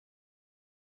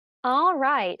All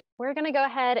right, we're going to go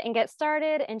ahead and get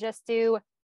started and just do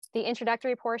the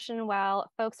introductory portion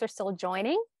while folks are still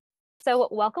joining. So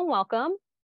welcome, welcome.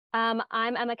 I'm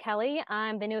Emma Kelly.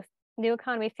 I'm the new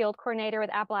Economy Field Coordinator with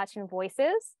Appalachian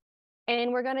Voices.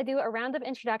 And we're going to do a round of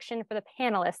introduction for the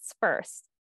panelists first.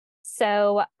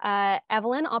 So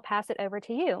Evelyn, I'll pass it over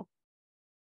to you.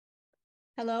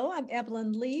 Hello, I'm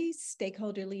Evelyn Lee,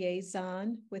 Stakeholder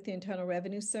Liaison with the Internal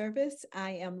Revenue Service.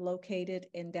 I am located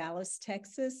in Dallas,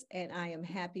 Texas, and I am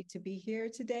happy to be here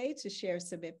today to share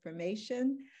some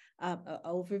information, an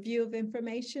overview of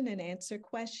information, and answer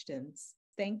questions.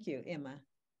 Thank you, Emma.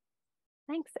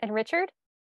 Thanks. And Richard?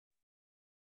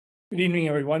 Good evening,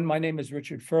 everyone. My name is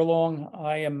Richard Furlong.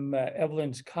 I am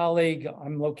Evelyn's colleague.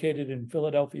 I'm located in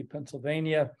Philadelphia,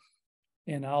 Pennsylvania,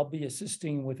 and I'll be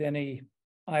assisting with any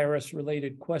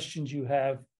IRS-related questions you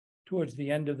have towards the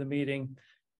end of the meeting.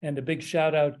 And a big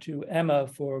shout out to Emma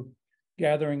for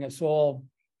gathering us all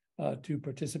to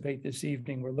participate this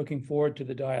evening. We're looking forward to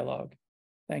the dialogue.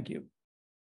 Thank you.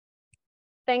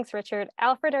 Thanks, Richard.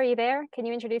 Alfred, are you there? Can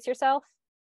you introduce yourself?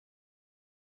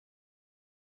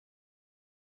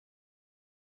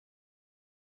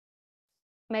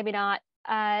 Maybe not.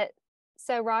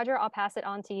 So Roger, I'll pass it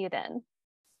on to you then.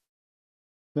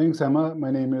 Thanks, Emma.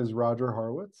 My name is Roger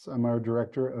Harwitz. I'm our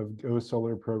Director of Go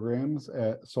Solar Programs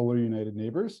at Solar United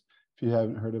Neighbors. If you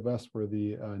haven't heard of us, we're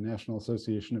the National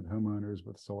Association of Homeowners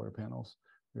with Solar Panels.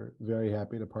 We're very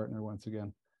happy to partner once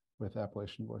again with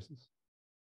Appalachian Voices.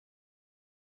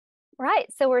 Right,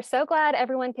 so we're so glad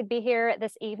everyone could be here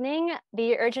this evening.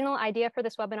 The original idea for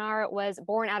this webinar was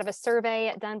born out of a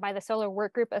survey done by the Solar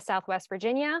Work Group of Southwest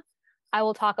Virginia. I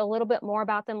will talk a little bit more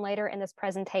about them later in this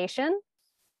presentation.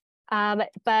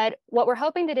 But what we're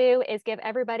hoping to do is give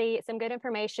everybody some good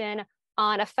information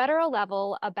on a federal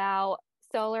level about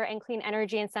solar and clean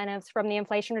energy incentives from the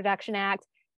Inflation Reduction Act,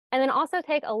 and then also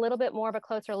take a little bit more of a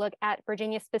closer look at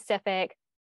Virginia-specific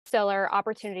solar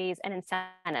opportunities and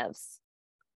incentives.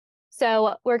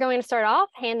 So we're going to start off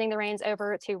handing the reins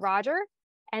over to Roger,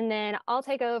 and then I'll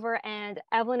take over and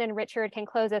Evelyn and Richard can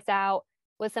close us out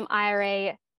with some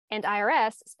IRA and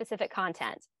IRS specific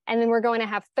content. And then we're going to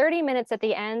have 30 minutes at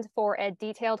the end for a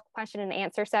detailed question and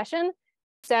answer session.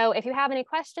 So if you have any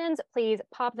questions, please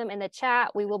pop them in the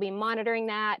chat. We will be monitoring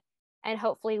that, and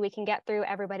hopefully we can get through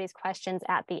everybody's questions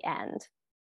at the end.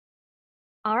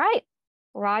 All right,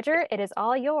 Roger, it is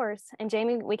all yours. And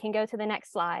Jamie, we can go to the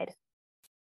next slide.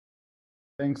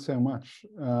 Thanks so much.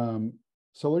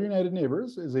 Solar United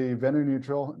Neighbors is a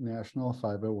vendor-neutral national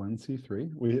 501c3.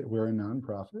 We're a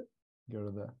nonprofit. Go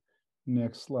to the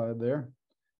next slide there.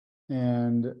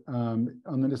 And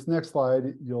on this next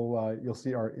slide, you'll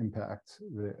see our impact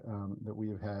that we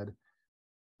have had.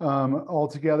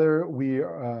 Altogether, we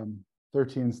are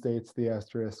 13 states. The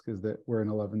asterisk is that we're in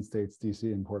 11 states, DC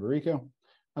and Puerto Rico.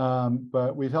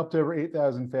 But we've helped over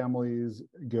 8,000 families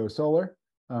go solar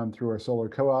through our solar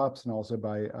co-ops and also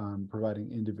by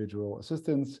providing individual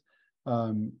assistance.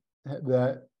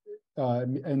 That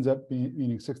ends up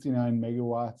meaning 69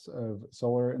 megawatts of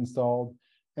solar installed.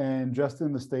 And just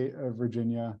in the state of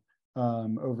Virginia,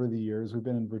 over the years, we've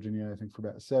been in Virginia, I think, for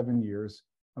about 7 years,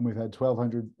 and we've had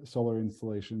 1,200 solar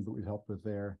installations that we've helped with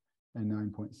there, and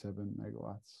 9.7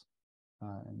 megawatts.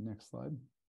 And next slide.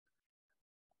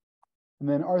 And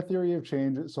then our theory of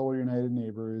change at Solar United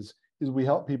Neighbors is we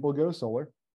help people go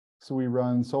solar. So we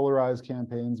run solarized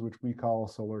campaigns, which we call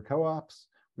solar co-ops.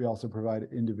 We also provide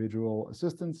individual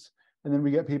assistance, and then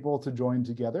we get people to join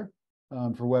together.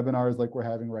 For webinars like we're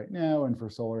having right now, and for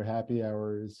solar happy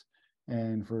hours,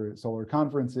 and for solar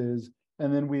conferences.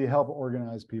 And then we help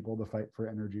organize people to fight for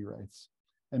energy rights.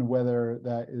 And whether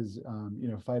that is,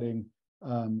 fighting,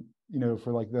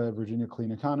 for like the Virginia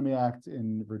Clean Economy Act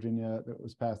in Virginia that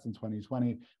was passed in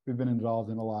 2020, we've been involved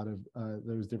in a lot of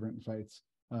those different fights,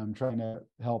 trying to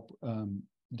help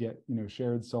get,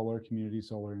 shared solar, community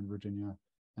solar in Virginia,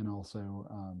 and also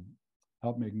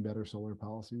help making better solar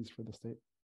policies for the state.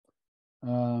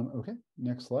 Okay,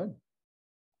 next slide.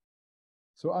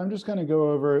 So I'm just going to go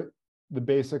over the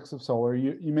basics of solar.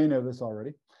 You may know this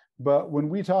already, but when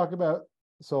we talk about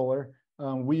solar,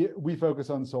 we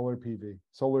focus on solar PV.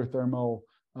 Solar thermal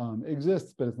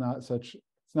exists, but it's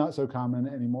not so common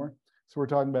anymore. So we're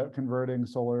talking about converting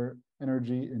solar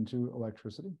energy into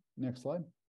electricity. Next slide.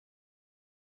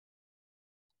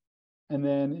 And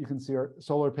then you can see our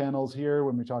solar panels here.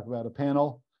 When we talk about a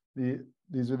panel,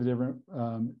 these are the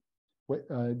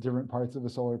different parts of a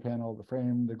solar panel: the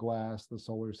frame, the glass, the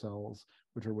solar cells,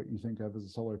 which are what you think of as a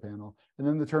solar panel. And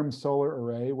then the term solar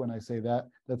array, when I say that,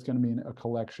 that's going to mean a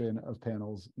collection of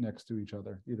panels next to each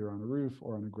other, either on a roof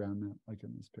or on a ground mount, like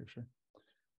in this picture.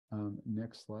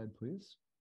 Next slide, please.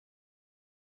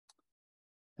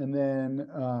 And then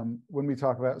when we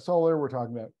talk about solar, we're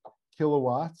talking about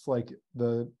kilowatts. Like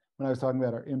when I was talking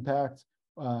about our impact,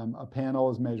 a panel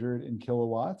is measured in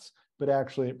kilowatts, but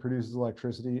actually it produces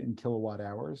electricity in kilowatt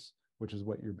hours, which is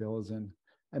what your bill is in.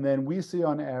 And then we see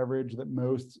on average that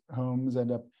most homes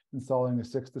end up installing a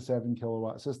 6 to 7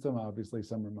 kilowatt system. Obviously,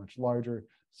 some are much larger,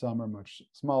 some are much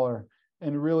smaller.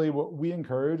 And really what we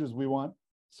encourage is we want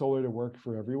solar to work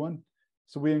for everyone.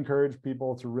 So we encourage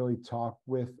people to really talk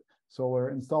with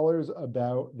solar installers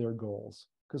about their goals.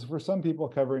 Because for some people,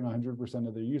 covering 100%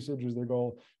 of their usage is their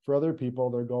goal. For other people,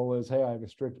 their goal is, hey, I have a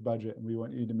strict budget, and we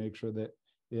want you to make sure that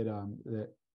that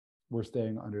we're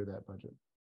staying under that budget.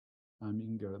 You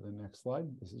can go to the next slide.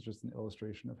 This is just an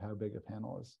illustration of how big a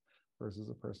panel is versus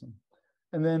a person.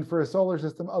 And then for a solar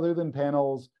system, other than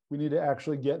panels, we need to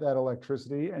actually get that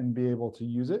electricity and be able to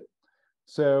use it.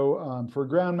 So for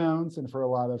ground mounts and for a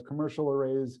lot of commercial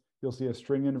arrays, you'll see a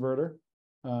string inverter,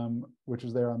 which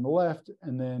is there on the left.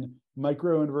 And then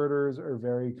micro inverters are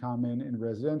very common in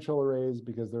residential arrays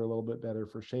because they're a little bit better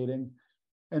for shading.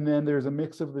 And then there's a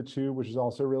mix of the two, which is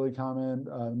also really common.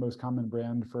 The most common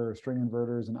brand for string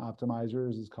inverters and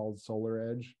optimizers is called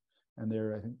SolarEdge. And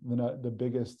they're, I think, the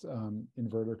biggest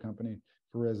inverter company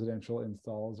for residential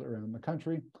installs around the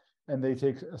country. And they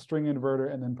take a string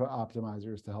inverter and then put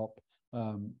optimizers to help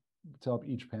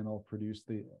each panel produce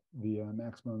the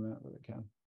maximum amount that it can.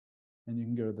 And you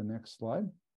can go to the next slide.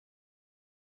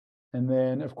 And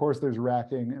then, of course, there's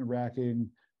racking, and racking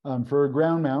for a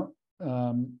ground mount,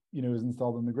 is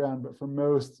installed on the ground. But for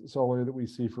most solar that we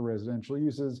see for residential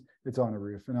uses, it's on a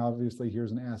roof. And obviously,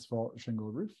 here's an asphalt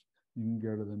shingle roof. You can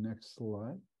go to the next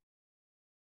slide.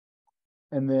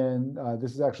 And then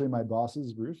this is actually my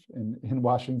boss's roof in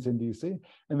Washington, D.C.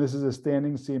 And this is a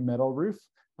standing seam metal roof.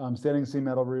 Standing seam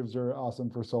metal roofs are awesome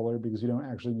for solar because you don't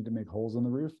actually need to make holes in the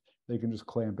roof. They can just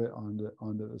clamp it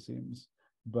onto the seams.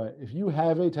 But if you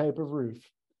have a type of roof,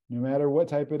 no matter what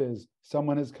type it is,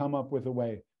 someone has come up with a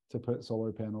way to put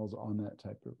solar panels on that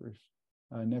type of roof.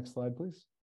 Next slide, please.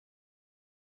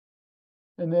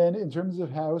 And then in terms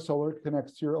of how solar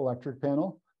connects to your electric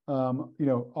panel,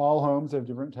 all homes have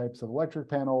different types of electric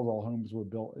panels. All homes were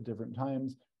built at different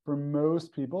times. For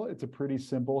most people, it's a pretty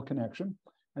simple connection,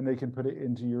 and they can put it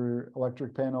into your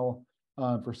electric panel.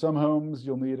 For some homes,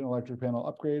 you'll need an electric panel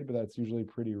upgrade, but that's usually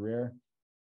pretty rare.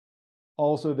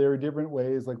 Also, there are different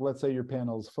ways, like let's say your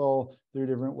panel is full, there are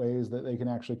different ways that they can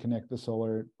actually connect the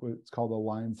solar. It's called a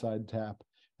line side tap,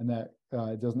 and that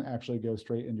it doesn't actually go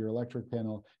straight into your electric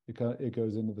panel. It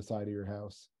goes into the side of your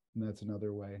house, and that's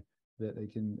another way that they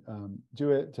can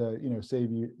do it to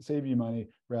save you money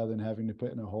rather than having to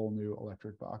put in a whole new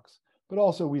electric box. But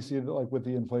also we see that, like with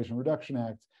the Inflation Reduction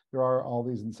Act, there are all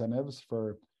these incentives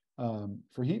for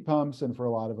heat pumps and for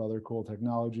a lot of other cool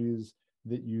technologies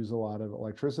that use a lot of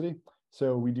electricity.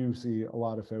 So we do see a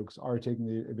lot of folks are taking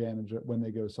the advantage of, when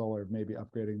they go solar, maybe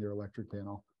upgrading their electric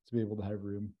panel to be able to have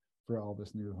room for all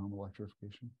this new home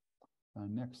electrification.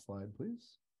 Next slide,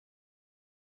 please.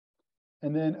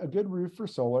 And then a good roof for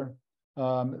solar.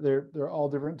 There are all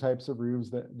different types of roofs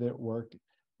that work,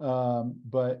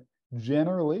 but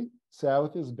generally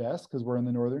south is best because we're in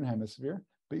the northern hemisphere,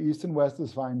 but east and west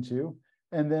is fine too.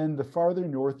 And then the farther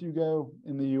north you go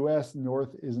in the US,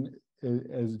 north isn't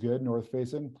as good, north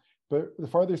facing, but the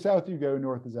farther south you go,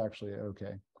 north is actually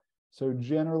okay. So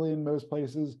generally in most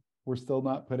places, we're still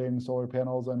not putting solar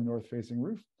panels on a north facing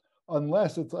roof,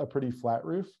 unless it's a pretty flat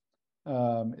roof.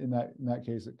 In that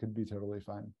case, it could be totally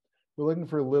fine. We're looking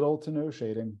for little to no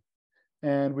shading.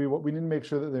 And we need to make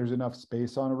sure that there's enough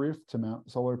space on a roof to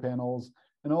mount solar panels.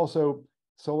 And also,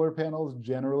 solar panels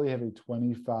generally have a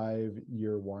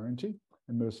 25-year warranty.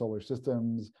 And most solar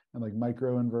systems and like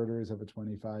micro inverters have a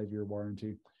 25-year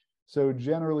warranty. So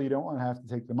generally, you don't want to have to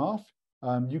take them off.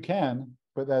 You can,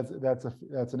 but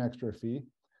that's an extra fee.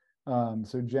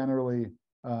 So generally,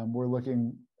 we're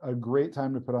looking, a great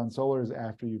time to put on solar is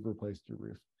after you've replaced your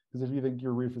roof. Because if you think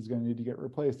your roof is going to need to get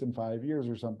replaced in 5 years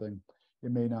or something,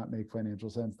 it may not make financial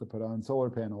sense to put on solar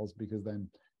panels, because then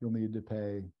you'll need to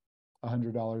pay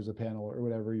 $100 a panel or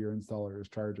whatever your installer is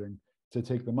charging to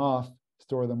take them off,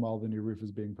 store them while the new roof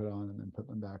is being put on, and then put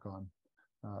them back on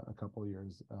a couple of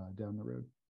years down the road.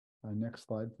 Next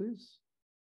slide, please.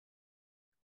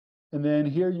 And then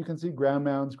here you can see ground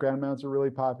mounts. Ground mounts are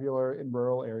really popular in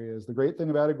rural areas. The great thing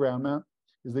about a ground mount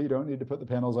is that you don't need to put the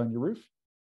panels on your roof.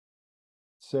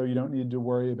 So you don't need to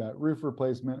worry about roof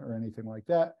replacement or anything like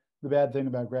that. The bad thing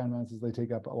about ground mounts is they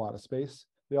take up a lot of space.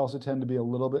 They also tend to be a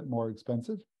little bit more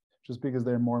expensive, just because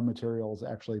there are more materials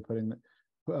actually putting,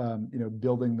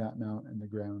 building that mount in the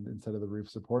ground instead of the roof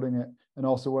supporting it. And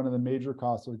also one of the major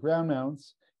costs with ground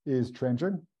mounts is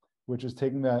trenching. which is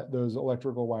taking those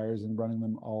electrical wires and running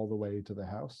them all the way to the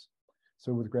house.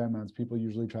 So with ground mounts, people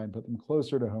usually try and put them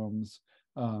closer to homes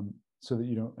so that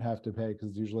you don't have to pay, because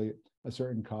it's usually a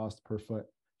certain cost per foot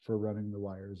for running the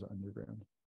wires underground.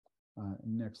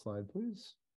 Next slide,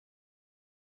 please.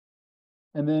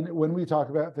 And then when we talk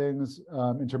about things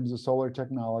in terms of solar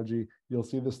technology, you'll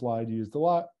see the slide used a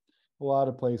lot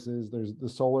of places. There's the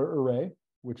solar array,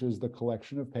 which is the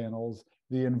collection of panels,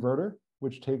 the inverter,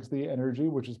 which takes the energy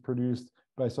which is produced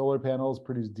by solar panels,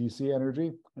 produce DC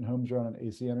energy, and homes run on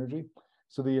AC energy.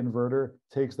 So the inverter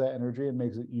takes that energy and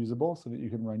makes it usable so that you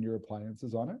can run your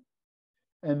appliances on it.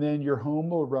 And then your home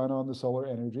will run on the solar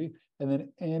energy, and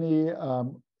then any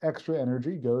extra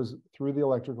energy goes through the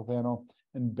electrical panel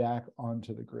and back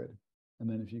onto the grid. And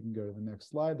then if you can go to the next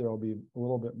slide, there will be a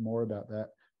little bit more about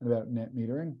that and about net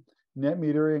metering. Net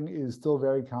metering is still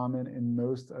very common in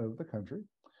most of the country,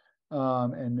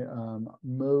 and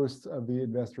most of the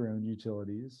investor-owned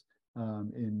utilities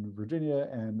in Virginia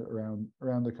and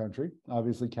around the country.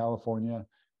 Obviously, California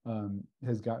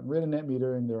has gotten rid of net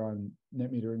metering. They're on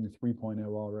net metering 3.0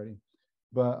 already.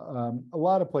 But a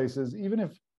lot of places, even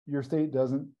if your state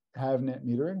doesn't have net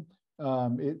metering,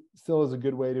 it still is a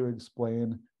good way to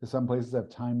explain that some places have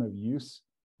time of use,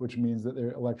 which means that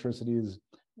their electricity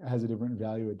has a different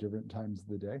value at different times of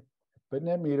the day. But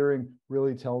net metering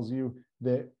really tells you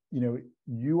that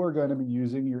you are going to be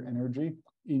using your energy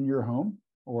in your home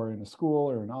or in a school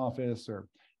or an office or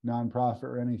nonprofit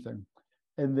or anything.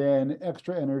 And then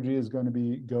extra energy is going to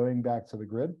be going back to the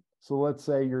grid. So let's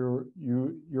say you're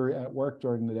at work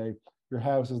during the day, your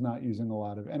house is not using a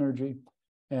lot of energy,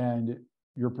 and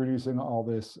you're producing all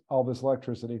this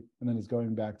electricity, and then it's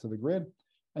going back to the grid.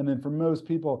 And then for most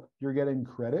people, you're getting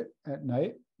credit at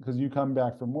night because you come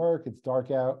back from work, it's dark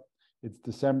out, it's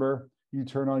December, you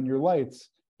turn on your lights,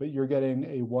 but you're getting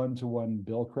a one-to-one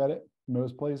bill credit in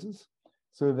most places.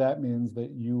 So that means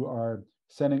that you are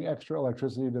sending extra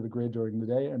electricity to the grid during the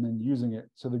day and then using it.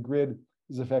 So the grid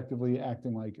is effectively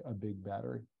acting like a big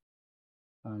battery.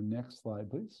 Next slide,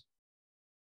 please.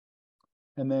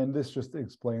 And then this just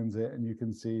explains it, and you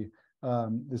can see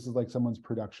this is like someone's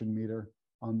production meter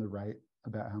on the right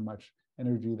about how much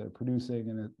energy they're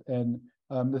producing. And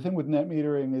the thing with net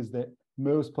metering is that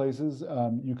most places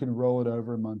you can roll it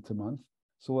over month to month.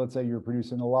 So let's say you're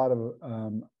producing a lot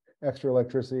of extra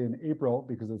electricity in April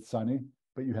because it's sunny,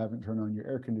 but you haven't turned on your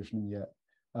air conditioning yet.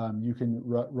 You can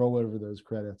roll over those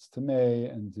credits to May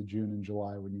and to June and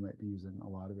July when you might be using a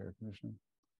lot of air conditioning.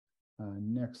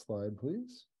 Next slide,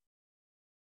 please.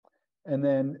 And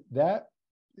then that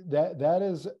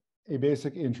is a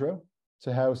basic intro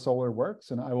to how solar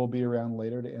works, and I will be around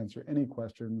later to answer any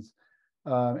questions.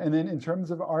 And then in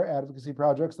terms of our advocacy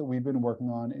projects that we've been working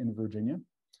on in Virginia,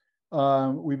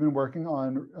 we've been working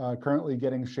on currently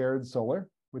getting shared solar,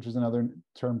 which is another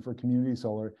term for community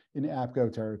solar, in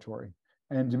APCO territory.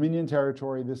 And Dominion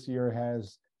territory this year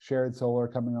has shared solar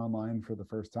coming online for the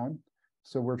first time.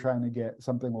 So we're trying to get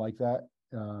something like that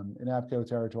in APCO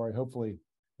territory, hopefully,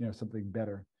 something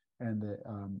better and that,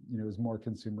 is more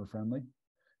consumer friendly.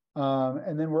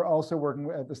 And then we're also working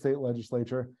at the state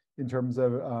legislature in terms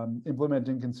of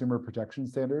implementing consumer protection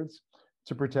standards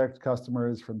to protect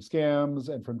customers from scams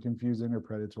and from confusing or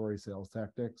predatory sales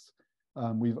tactics.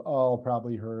 We've all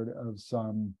probably heard of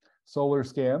some solar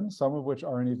scams, some of which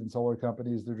aren't even solar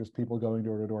companies. They're just people going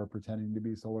door to door pretending to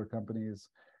be solar companies.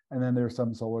 And then there's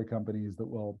some solar companies that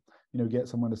will, get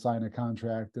someone to sign a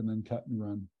contract and then cut and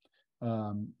run.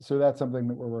 So that's something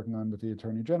that we're working on with the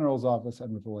Attorney General's office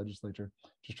and with the legislature,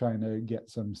 just trying to get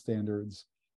some standards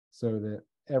so that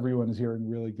everyone is hearing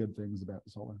really good things about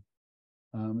solar.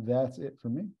 That's it for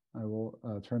me. I will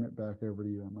turn it back over to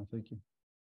you, Emma. Thank you.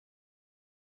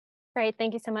 Great,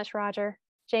 thank you so much, Roger.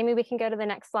 Jamie, we can go to the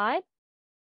next slide.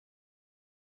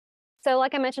 So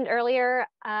like I mentioned earlier,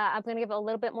 I'm going to give a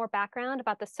little bit more background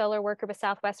about the Solar Work Group of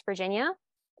Southwest Virginia.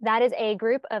 That is a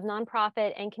group of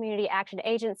nonprofit and community action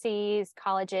agencies,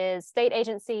 colleges, state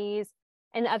agencies,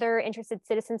 and other interested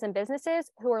citizens and businesses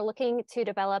who are looking to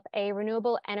develop a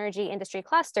renewable energy industry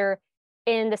cluster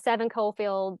in the 7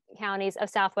 coalfield counties of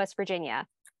Southwest Virginia.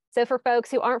 So for folks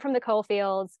who aren't from the coal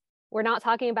fields, we're not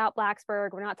talking about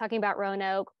Blacksburg, we're not talking about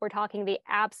Roanoke, we're talking the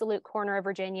absolute corner of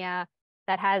Virginia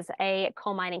that has a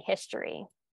coal mining history.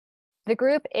 The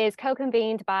group is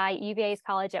co-convened by UVA's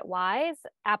College at Wise,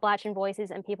 Appalachian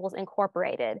Voices, and Peoples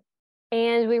Incorporated.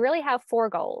 And we really have 4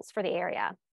 goals for the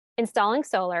area: installing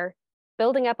solar,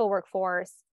 building up a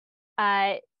workforce,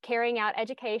 carrying out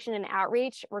education and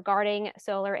outreach regarding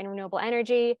solar and renewable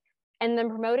energy, and then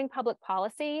promoting public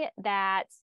policy that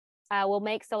will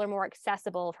make solar more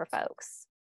accessible for folks.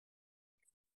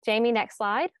 Jamie, next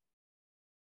slide.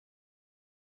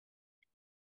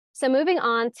 So moving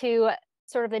on to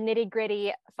sort of the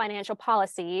nitty-gritty financial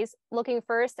policies, looking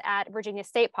first at Virginia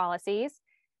state policies,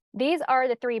 these are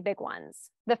the three big ones.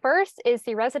 The first is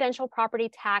the residential property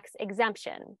tax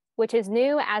exemption, which is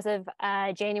new as of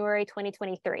January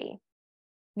 2023.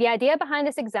 The idea behind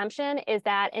this exemption is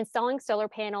that installing solar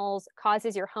panels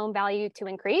causes your home value to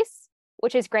increase,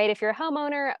 which is great if you're a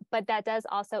homeowner, but that does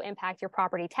also impact your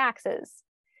property taxes.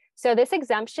 So this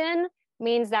exemption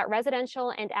means that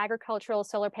residential and agricultural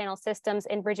solar panel systems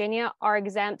in Virginia are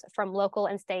exempt from local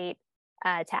and state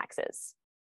taxes.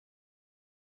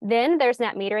 Then there's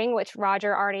net metering, which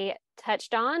Roger already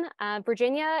touched on.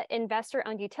 Virginia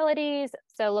investor-owned utilities,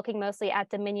 so looking mostly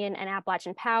at Dominion and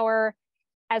Appalachian Power,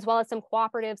 as well as some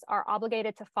cooperatives, are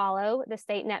obligated to follow the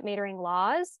state net metering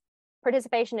laws.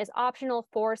 Participation is optional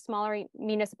for smaller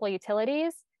municipal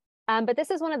utilities, but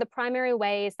this is one of the primary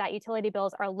ways that utility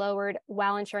bills are lowered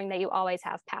while ensuring that you always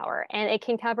have power, and it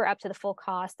can cover up to the full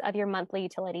cost of your monthly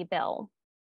utility bill.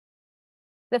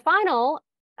 The final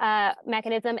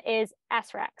mechanism is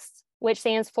SRECs, which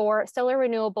stands for Solar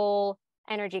Renewable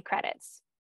Energy Credits.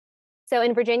 So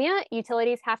in Virginia,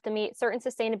 utilities have to meet certain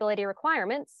sustainability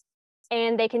requirements,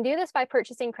 and they can do this by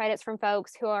purchasing credits from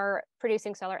folks who are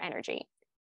producing solar energy.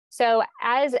 So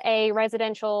as a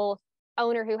residential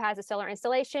owner who has a solar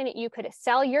installation, you could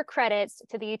sell your credits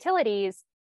to the utilities,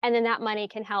 and then that money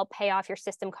can help pay off your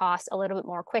system costs a little bit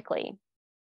more quickly.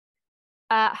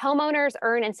 Homeowners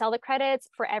earn and sell the credits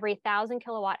for every 1,000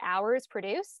 kilowatt hours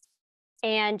produced.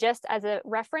 And just as a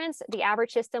reference, the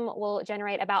average system will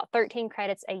generate about 13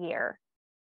 credits a year.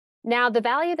 Now, the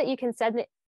value that you can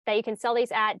sell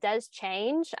these at does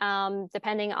change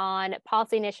depending on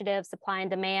policy initiatives, supply and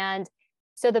demand.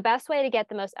 So the best way to get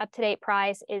the most up-to-date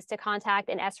price is to contact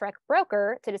an SREC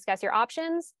broker to discuss your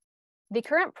options. The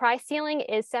current price ceiling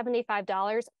is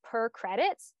 $75 per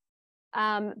credit,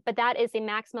 but that is the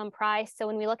maximum price. So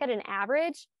when we look at an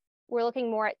average, we're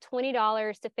looking more at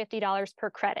 $20 to $50 per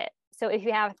credit. So if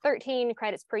you have 13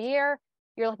 credits per year,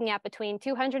 you're looking at between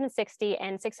 $260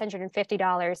 and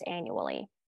 $650 annually.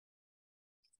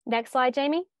 Next slide,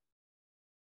 Jamie.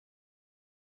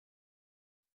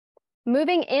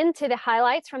 Moving into the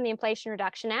highlights from the Inflation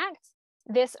Reduction Act,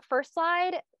 this first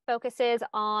slide focuses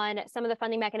on some of the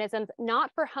funding mechanisms, not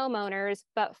for homeowners,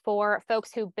 but for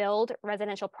folks who build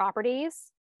residential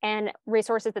properties and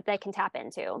resources that they can tap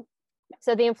into.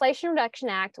 So the Inflation Reduction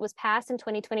Act was passed in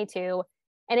 2022,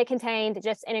 and it contained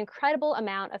just an incredible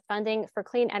amount of funding for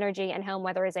clean energy and home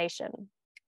weatherization.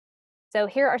 So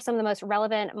here are some of the most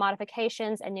relevant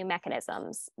modifications and new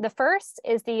mechanisms. The first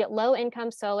is the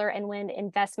low-income solar and wind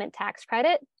investment tax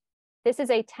credit. This is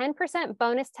a 10%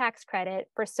 bonus tax credit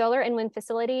for solar and wind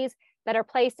facilities that are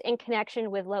placed in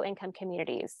connection with low-income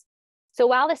communities. So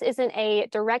while this isn't a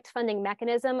direct funding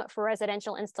mechanism for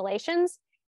residential installations,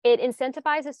 it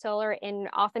incentivizes solar in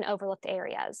often overlooked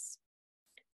areas.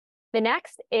 The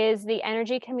next is the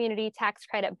Energy Community Tax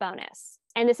Credit Bonus.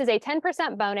 And this is a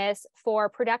 10% bonus for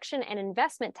production and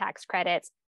investment tax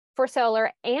credits for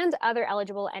solar and other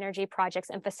eligible energy projects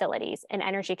and facilities in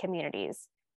energy communities.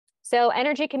 So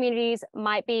energy communities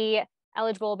might be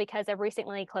eligible because of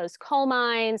recently closed coal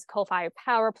mines, coal-fired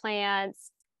power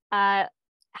plants, high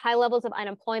levels of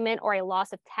unemployment or a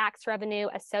loss of tax revenue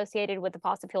associated with the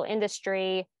fossil fuel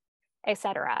industry, et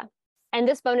cetera. And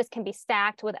this bonus can be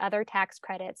stacked with other tax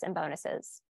credits and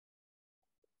bonuses.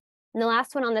 And the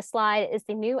last one on this slide is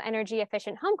the new energy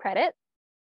efficient home credit.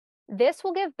 This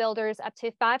will give builders up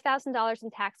to $5,000 in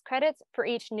tax credits for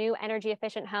each new energy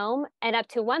efficient home and up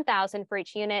to $1,000 for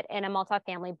each unit in a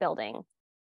multifamily building.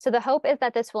 So the hope is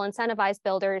that this will incentivize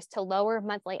builders to lower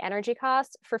monthly energy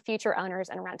costs for future owners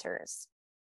and renters.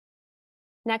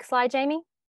 Next slide, Jamie.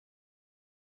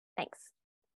 Thanks.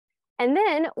 And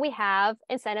then we have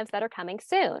incentives that are coming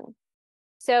soon.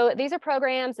 So these are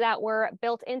programs that were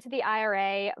built into the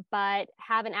IRA, but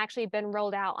haven't actually been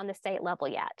rolled out on the state level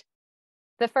yet.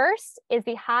 The first is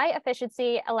the High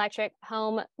Efficiency Electric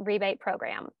Home Rebate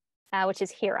Program, which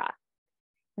is HERA.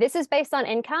 This is based on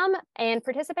income, and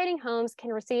participating homes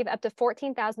can receive up to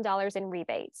 $14,000 in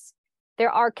rebates.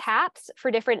 There are caps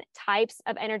for different types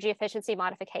of energy efficiency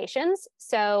modifications.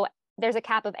 So there's a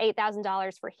cap of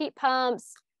 $8,000 for heat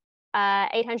pumps,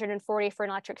 $840 for an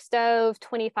electric stove,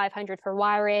 $2,500 for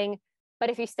wiring. But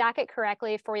if you stack it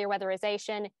correctly for your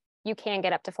weatherization, you can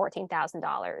get up to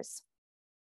 $14,000.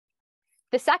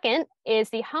 The second is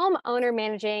the Homeowner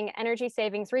Managing Energy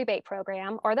Savings Rebate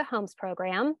Program, or the HOMES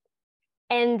program.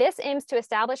 And this aims to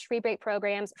establish rebate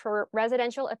programs for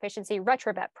residential efficiency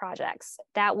retrofit projects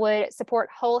that would support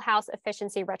whole house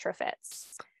efficiency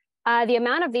retrofits. The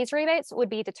amount of these rebates would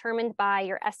be determined by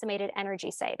your estimated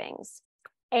energy savings.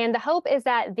 And the hope is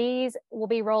that these will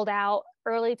be rolled out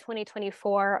early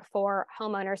 2024 for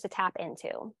homeowners to tap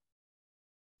into.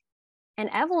 And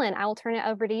Evelyn, I will turn it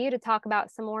over to you to talk about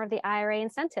some more of the IRA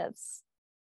incentives.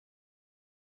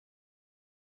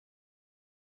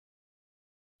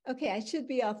 Okay, I should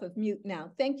be off of mute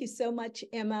now. Thank you so much,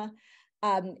 Emma.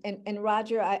 And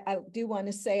Roger, I do want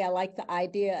to say I like the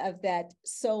idea of that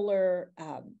solar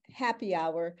happy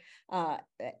hour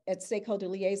at Stakeholder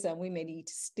Liaison. We may need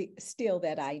to steal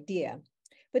that idea.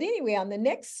 But anyway, on the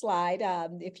next slide,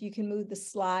 if you can move the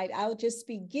slide, I'll just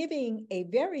be giving a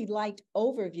very light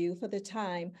overview for the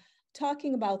time,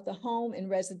 talking about the home and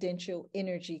residential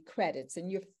energy credits.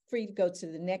 And you're free to go to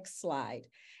the next slide.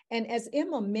 And as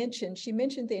Emma mentioned, she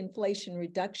mentioned the Inflation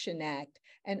Reduction Act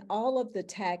and all of the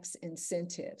tax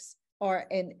incentives or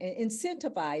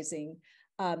incentivizing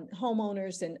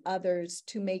homeowners and others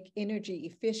to make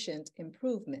energy efficient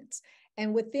improvements.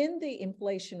 And within the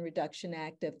Inflation Reduction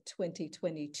Act of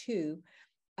 2022,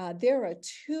 there are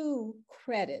two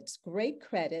credits, great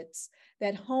credits,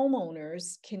 that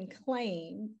homeowners can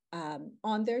claim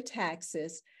on their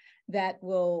taxes that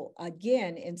will,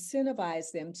 again,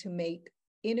 incentivize them to make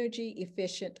energy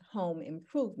efficient home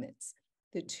improvements.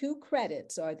 The two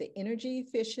credits are the Energy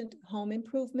Efficient Home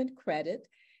Improvement Credit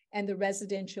and the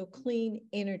Residential Clean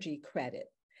Energy Credit.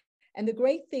 And the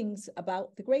great thing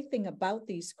about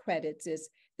these credits is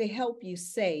they help you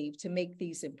save to make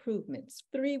these improvements.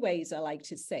 Three ways I like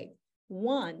to say.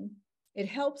 One, it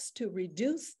helps to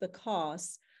reduce the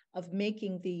cost of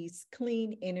making these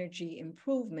clean energy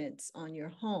improvements on your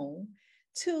home.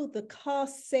 Two, the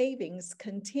cost savings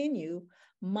continue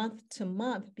month to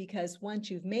month because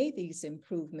once you've made these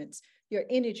improvements, your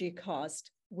energy cost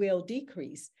will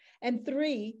decrease. And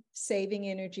three, saving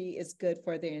energy is good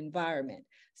for the environment.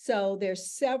 So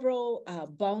there's several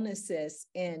bonuses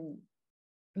in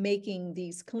making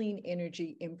these clean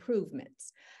energy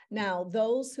improvements. Now,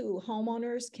 those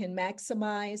homeowners can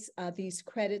maximize these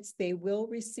credits, they will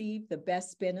receive the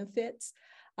best benefits.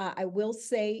 I will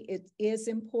say it is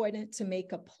important to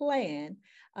make a plan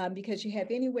because you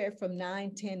have anywhere from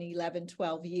 9, 10, 11,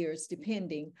 12 years,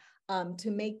 depending,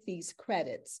 to make these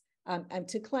credits, and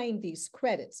to claim these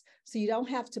credits. So you don't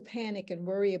have to panic and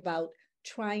worry about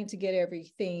trying to get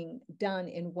everything done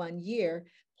in 1 year.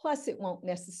 Plus, it won't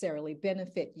necessarily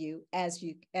benefit you as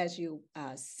you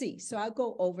see. So I'll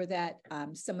go over that,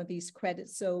 some of these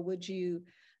credits. So would you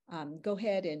go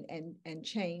ahead and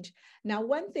change? Now,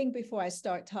 one thing before I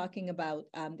start talking about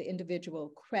the individual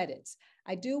credits,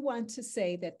 I do want to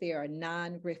say that they are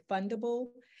non-refundable.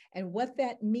 And what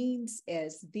that means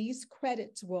is these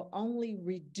credits will only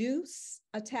reduce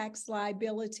a tax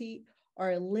liability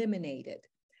or eliminate it.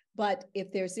 But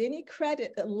if there's any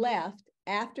credit left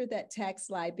after that tax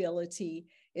liability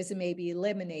is maybe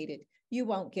eliminated, you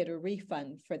won't get a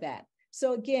refund for that.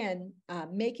 So again,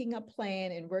 making a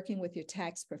plan and working with your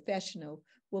tax professional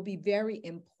will be very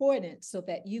important so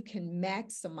that you can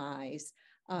maximize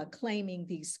claiming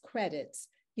these credits,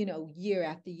 year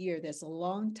after year. There's a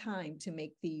long time to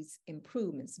make these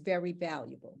improvements, very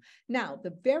valuable. Now,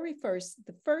 the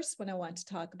first one I want to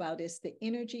talk about is the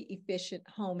Energy Efficient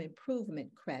Home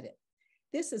Improvement Credit.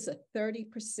 This is a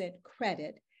 30%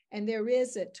 credit, and there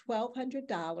is a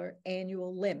 $1,200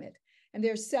 annual limit, and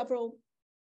there are several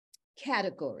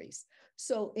categories.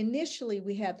 So initially,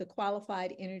 we have the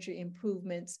qualified energy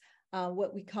improvements,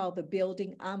 what we call the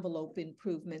building envelope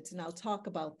improvements, and I'll talk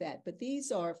about that. But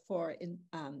these are for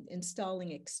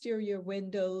installing exterior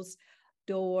windows,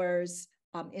 doors,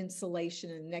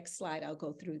 insulation. And the next slide, I'll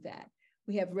go through that.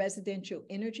 We have residential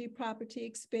energy property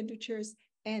expenditures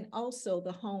and also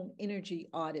the home energy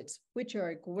audits, which are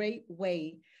a great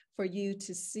way for you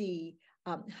to see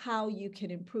how you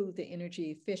can improve the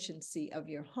energy efficiency of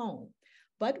your home.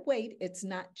 But wait, it's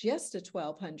not just a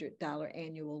 $1,200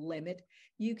 annual limit.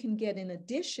 You can get an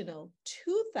additional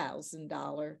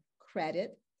 $2,000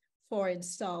 credit for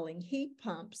installing heat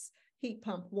pump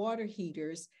water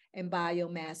heaters, and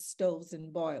biomass stoves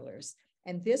and boilers.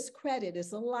 And this credit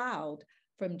is allowed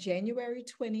from January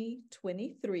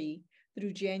 2023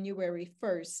 through January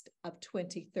 1st of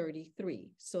 2033.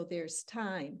 So there's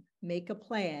time, make a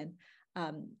plan.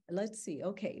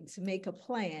 To make a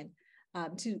plan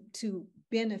to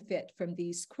benefit from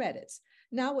these credits.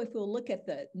 Now, if we'll look at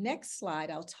the next slide,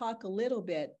 I'll talk a little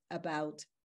bit about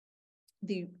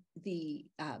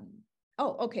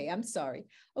I'm sorry.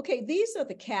 Okay, these are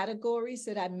the categories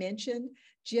that I mentioned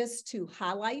just to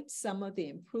highlight some of the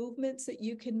improvements that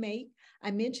you can make.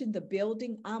 I mentioned the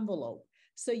building envelope.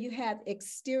 So you have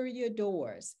exterior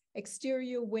doors,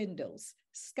 exterior windows,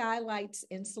 skylights,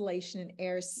 insulation, and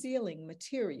air sealing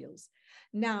materials.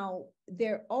 Now,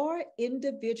 there are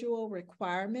individual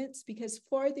requirements because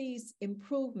for these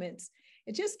improvements,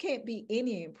 it just can't be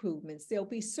any improvements. There'll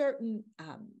be certain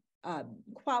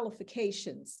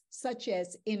qualifications, such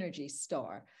as Energy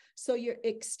Star. So your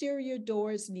exterior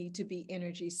doors need to be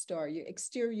Energy Star, your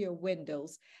exterior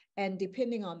windows, and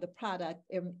depending on the product,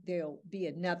 there'll be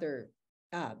another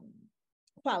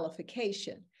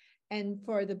qualification. And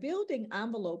for the building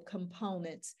envelope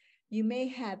components, you may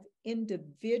have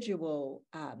individual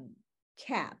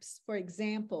caps. For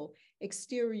example,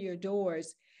 exterior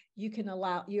doors,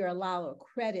 you're allowed a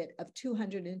credit of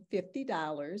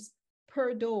 $250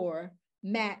 per door,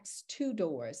 max 2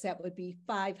 doors. That would be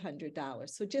 $500.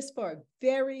 So just for a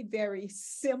very, very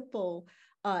simple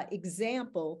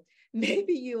example,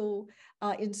 maybe you'll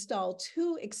install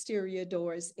 2 exterior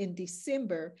doors in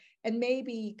December and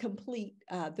maybe complete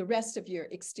the rest of your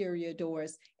exterior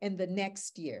doors in the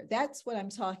next year. That's what I'm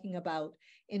talking about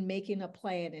in making a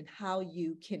plan and how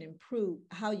you can improve,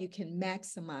 how you can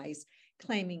maximize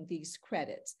claiming these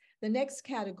credits. The next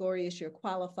category is your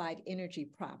qualified energy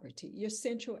property, your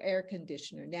central air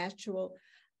conditioner, natural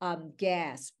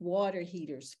gas, water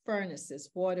heaters, furnaces,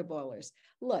 water boilers.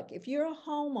 Look, if you're a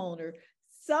homeowner,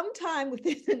 sometime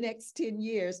within the next 10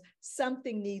 years,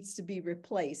 something needs to be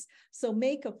replaced. So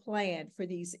make a plan for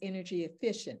these energy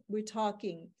efficient. We're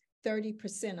talking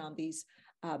 30% on these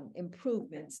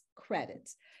improvements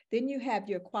credits. Then you have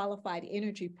your qualified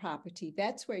energy property.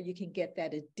 That's where you can get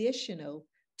that additional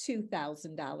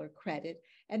 $2,000 credit.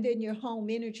 And then your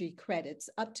home energy credits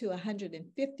up to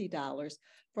 $150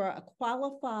 for a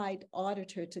qualified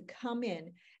auditor to come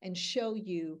in and show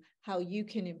you how you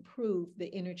can improve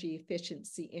the energy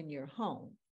efficiency in your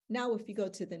home. Now, if you go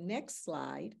to the next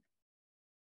slide,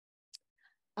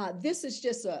 this is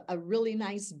just a really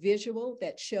nice visual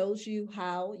that shows you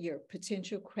how your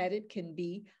potential credit can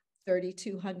be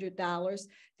 $3,200.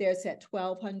 There's that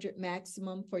 $1,200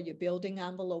 maximum for your building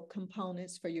envelope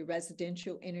components for your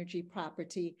residential energy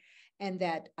property, and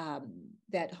that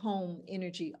home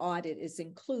energy audit is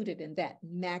included in that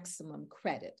maximum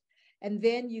credit. And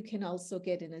then you can also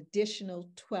get an additional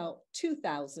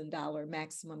 $2,000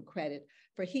 maximum credit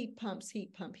for heat pumps,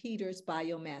 heat pump heaters,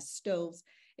 biomass stoves,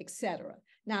 etc.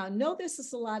 Now, I know this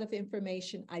is a lot of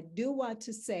information. I do want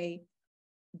to say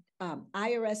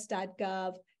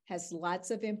IRS.gov has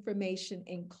lots of information,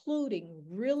 including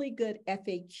really good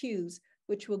FAQs,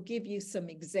 which will give you some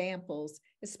examples,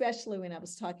 especially when I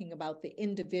was talking about the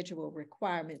individual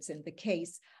requirements in the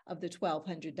case of the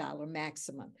 $1,200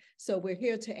 maximum. So we're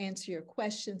here to answer your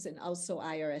questions, and also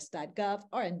IRS.gov,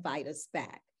 or invite us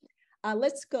back.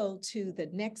 Let's go to the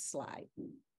next slide.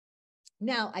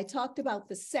 Now, I talked about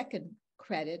the second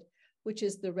credit, which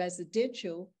is the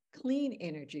residential clean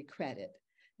energy credit.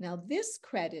 Now, this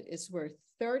credit is worth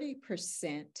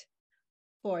 30%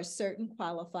 for certain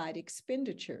qualified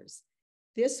expenditures.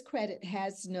 This credit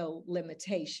has no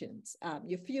limitations.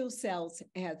 Your fuel cells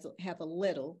have a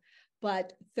little,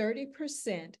 but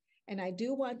 30%, and I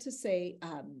do want to say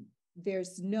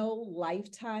there's no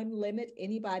lifetime limit.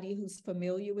 Anybody who's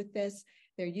familiar with this,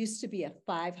 there used to be a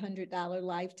 $500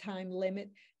 lifetime limit.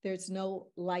 There's no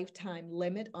lifetime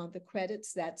limit on the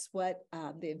credits. That's what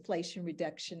the Inflation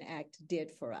Reduction Act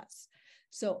did for us.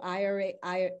 So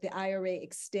the IRA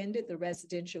extended the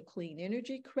residential clean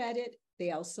energy credit.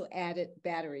 They also added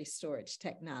battery storage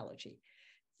technology.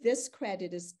 This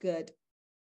credit is good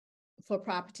for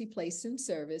property placed in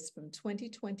service from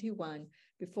 2021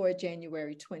 before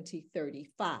January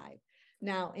 2035.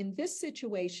 Now, in this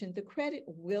situation, the credit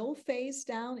will phase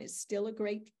down. It's still a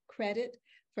great credit.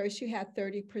 First, you have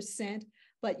 30%,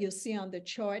 but you'll see on the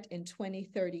chart in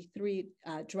 2033,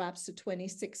 drops to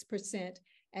 26.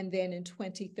 And then in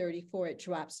 2034, it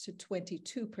drops to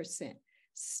 22%.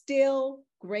 Still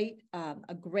great,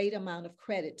 a great amount of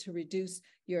credit to reduce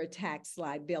your tax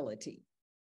liability.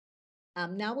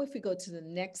 Now, if we go to the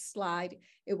next slide,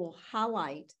 it will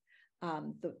highlight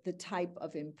the type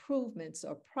of improvements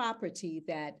or property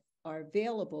that are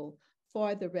available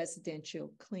for the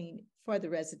residential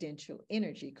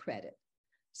energy credit.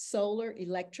 Solar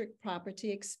electric property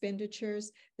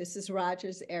expenditures. This is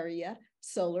Rogers area.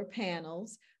 Solar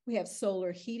panels. We have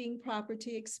solar heating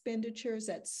property expenditures,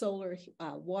 that's solar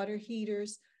water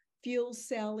heaters, fuel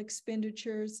cell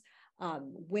expenditures,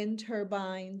 wind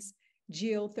turbines,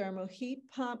 geothermal heat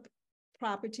pump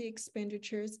property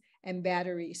expenditures, and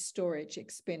battery storage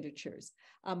expenditures.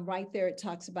 Right there, it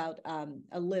talks about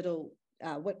a little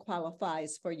what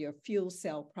qualifies for your fuel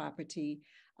cell property,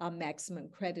 maximum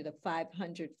credit of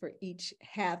 $500 for each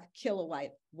half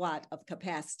kilowatt of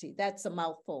capacity. That's a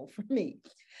mouthful for me.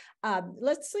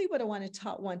 Let's see what I want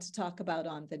to talk about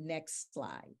on the next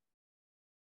slide.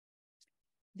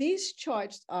 These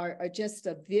charts are just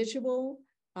a visual,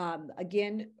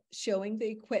 again, showing the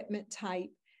equipment type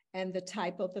and the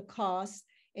type of the cost.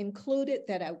 Included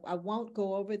that I won't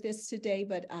go over this today,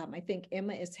 but I think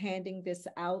Emma is handing this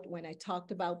out when I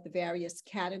talked about the various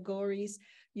categories.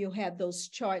 You'll have those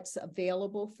charts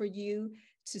available for you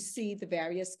to see the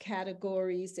various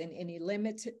categories and any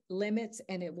limits,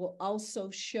 and it will also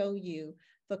show you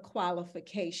the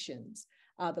qualifications,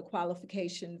 the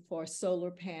qualification for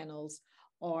solar panels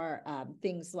or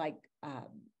things like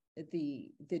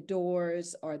the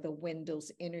doors or the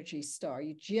windows Energy Star.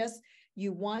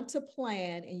 You want to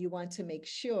plan and you want to make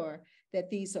sure that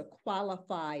these are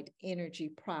qualified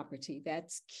energy property.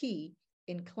 That's key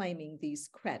in claiming these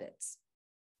credits.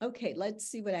 Okay, let's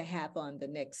see what I have on the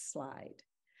next slide.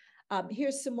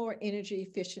 Here's some more energy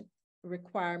efficient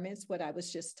requirements, what I was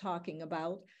just talking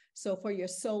about. So for your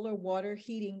solar water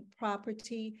heating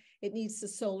property, it needs the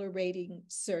solar rating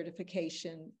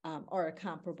certification or a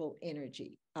comparable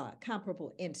entity.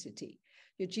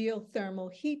 Your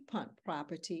geothermal heat pump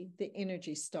property, the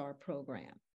Energy Star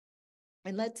program.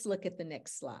 And let's look at the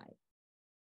next slide.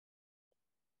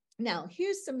 Now,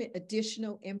 here's some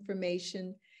additional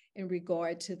information in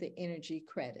regard to the energy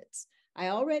credits. I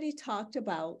already talked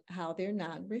about how they're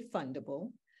non-refundable.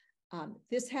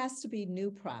 This has to be new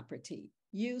property.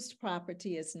 Used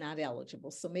property is not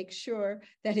eligible, so make sure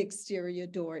that exterior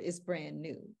door is brand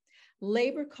new.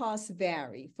 Labor costs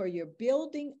vary. For your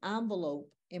building envelope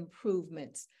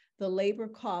improvements, the labor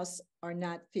costs are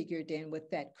not figured in with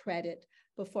that credit,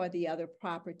 but for the other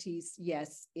properties,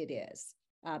 yes, it is.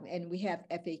 And we have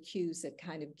FAQs that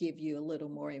kind of give you a little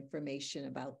more information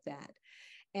about that.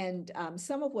 And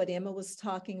some of what Emma was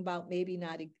talking about, maybe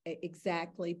not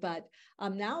exactly, but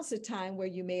now's the time where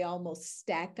you may almost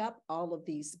stack up all of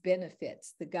these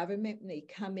benefits. The government may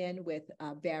come in with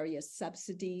various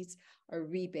subsidies or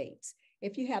rebates.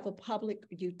 If you have a public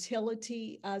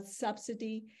utility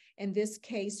subsidy, in this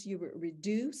case, you would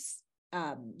reduce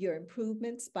your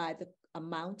improvements by the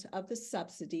amount of the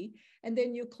subsidy, and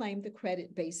then you claim the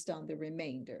credit based on the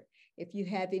remainder. If you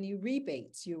have any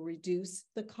rebates, you'll reduce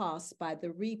the cost by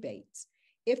the rebates.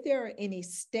 If there are any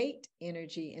state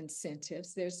energy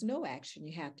incentives, there's no action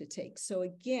you have to take. So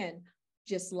again,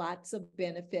 just lots of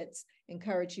benefits.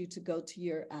 Encourage you to go to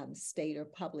your state or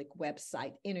public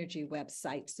website, energy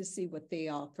websites, to see what they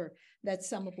offer. That's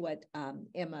some of what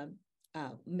Emma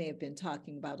may have been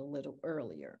talking about a little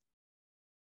earlier.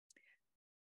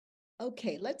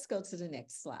 Okay, let's go to the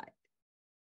next slide.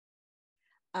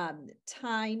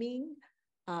 Timing.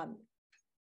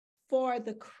 For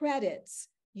the credits,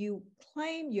 you're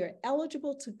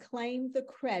eligible to claim the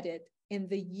credit in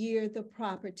the year the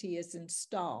property is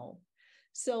installed.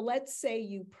 So let's say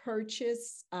you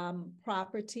purchase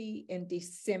property in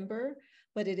December,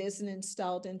 but it isn't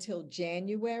installed until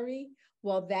January.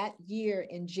 Well, that year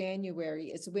in January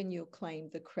is when you'll claim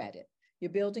the credit.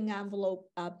 Your building envelope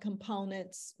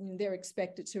components, they're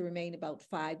expected to remain about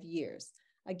 5 years.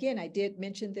 Again, I did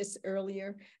mention this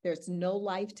earlier. There's no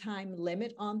lifetime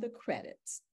limit on the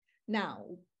credits. Now,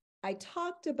 I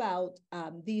talked about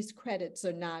these credits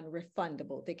are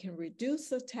non-refundable. They can reduce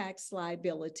the tax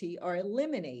liability or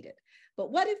eliminate it.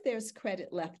 But what if there's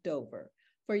credit left over?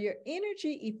 For your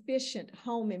energy efficient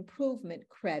home improvement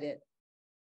credit,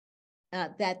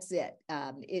 that's it.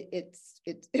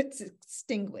 It's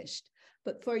extinguished.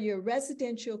 But for your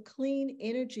residential clean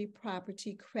energy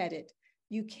property credit,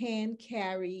 you can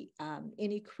carry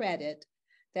any credit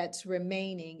that's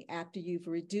remaining after you've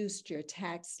reduced your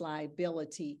tax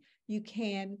liability. You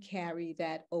can carry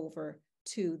that over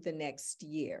to the next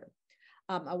year.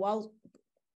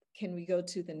 Can we go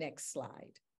to the next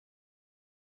slide?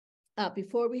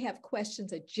 Before we have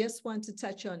questions, I just want to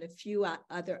touch on a few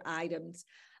other items.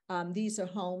 These are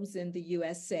homes in the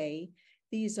USA.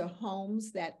 These are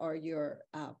homes that are your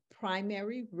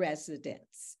primary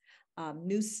residence.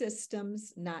 New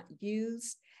systems not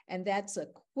used, and that's a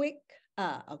quick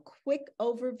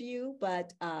overview,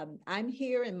 but I'm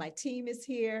here and my team is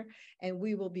here, and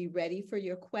we will be ready for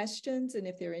your questions. And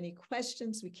if there are any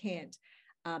questions we can't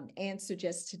answer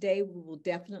just today, we will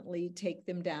definitely take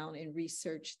them down and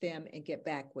research them and get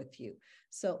back with you.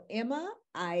 So Emma,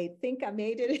 I think I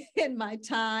made it in my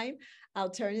time. I'll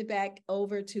turn it back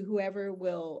over to whoever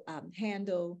will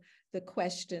handle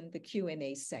the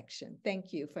Q&A section.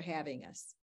 Thank you for having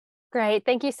us. Great.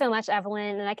 Thank you so much,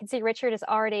 Evelyn. And I can see Richard is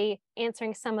already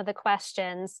answering some of the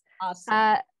questions.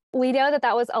 Awesome. We know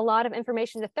that was a lot of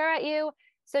information to throw at you.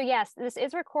 So yes, this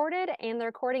is recorded and the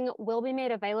recording will be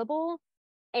made available.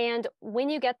 And when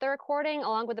you get the recording,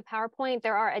 along with the PowerPoint,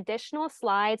 there are additional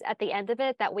slides at the end of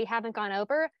it that we haven't gone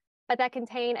over, but that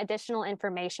contain additional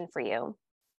information for you.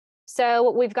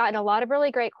 So we've gotten a lot of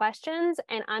really great questions,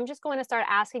 and I'm just going to start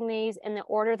asking these in the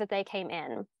order that they came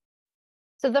in.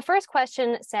 So the first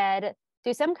question said,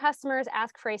 do some customers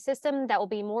ask for a system that will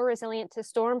be more resilient to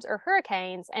storms or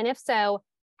hurricanes? And if so,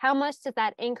 how much does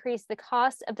that increase the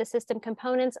cost of the system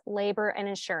components, labor, and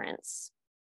insurance?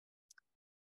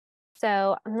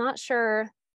 So I'm not sure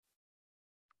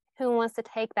who wants to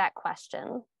take that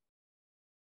question.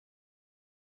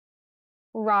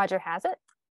 Roger has it.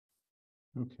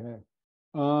 Okay.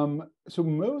 So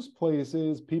most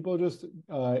places, people just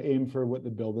aim for what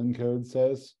the building code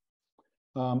says.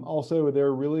 Also,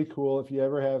 they're really cool. If you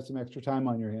ever have some extra time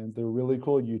on your hands, they're really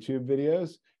cool YouTube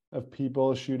videos of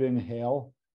people shooting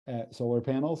hail at solar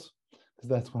panels, because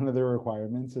that's one of the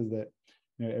requirements, is that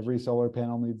every solar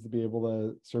panel needs to be able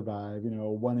to survive, a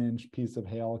 1-inch piece of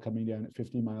hail coming down at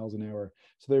 50 miles an hour.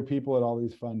 So there are people at all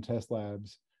these fun test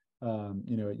labs,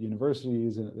 at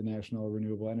universities and at the National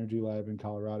Renewable Energy Lab in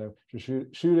Colorado, just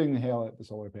shooting hail at the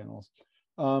solar panels.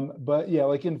 But yeah,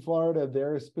 like in Florida,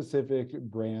 there are specific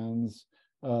brands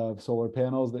of solar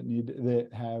panels that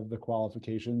have the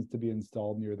qualifications to be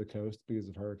installed near the coast because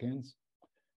of hurricanes.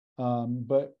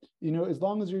 But as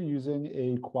long as you're using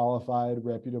a qualified,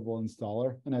 reputable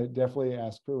installer, and I definitely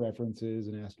ask for references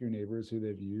and ask your neighbors who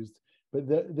they've used, but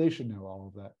they should know all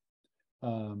of that.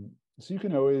 So you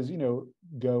can always,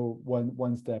 go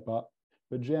one step up,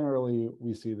 but generally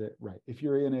we see that, right, if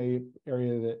you're in an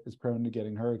area that is prone to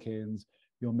getting hurricanes,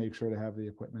 you'll make sure to have the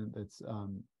equipment that's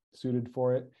suited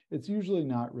for it. It's usually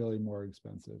not really more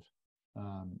expensive.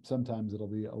 Sometimes it'll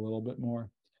be a little bit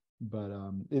more, but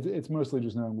it's mostly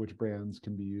just knowing which brands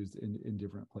can be used in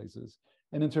different places.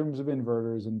 And in terms of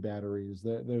inverters and batteries,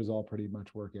 those all pretty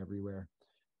much work everywhere.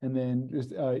 And then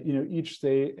just, each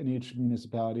state and each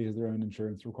municipality has their own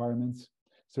insurance requirements.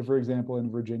 So for example, in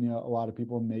Virginia, a lot of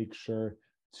people make sure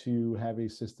to have a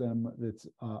system that's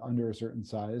under a certain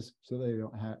size, so they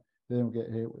don't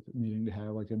get hit with needing to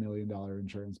have like $1 million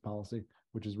insurance policy,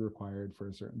 which is required for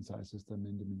a certain size system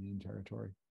in Dominion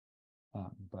territory.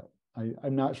 But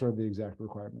I'm not sure of the exact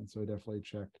requirements, so I definitely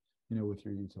check, with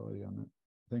your utility on that.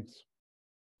 Thanks.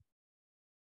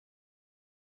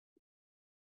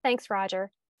 Thanks,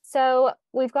 Roger. So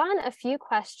we've gotten a few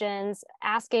questions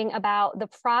asking about the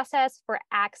process for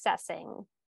accessing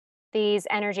these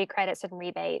energy credits and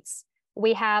rebates.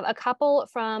 We have a couple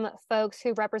from folks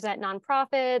who represent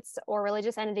nonprofits or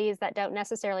religious entities that don't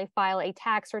necessarily file a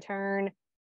tax return.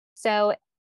 So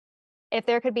if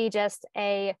there could be just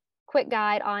a quick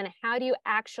guide on how do you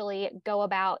actually go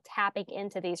about tapping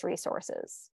into these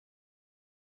resources?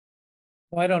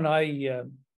 Why don't I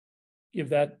give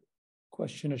that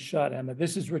question a shot, Emma?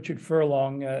 This is Richard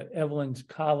Furlong, Evelyn's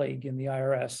colleague in the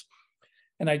IRS.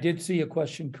 And I did see a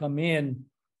question come in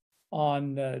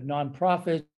on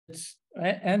nonprofits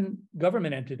and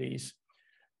government entities.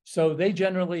 So they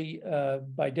generally,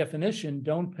 by definition,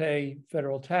 don't pay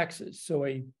federal taxes. So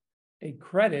a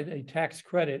tax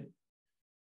credit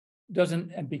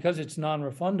doesn't, and because it's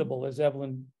non-refundable, as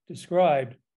Evelyn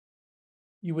described,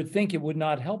 you would think it would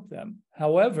not help them.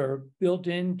 However, built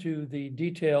into the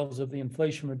details of the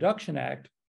Inflation Reduction Act,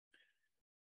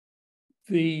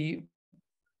 the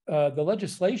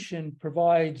legislation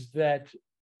provides that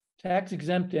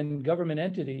tax-exempt and government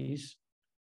entities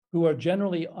who are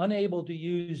generally unable to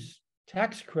use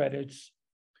tax credits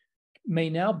may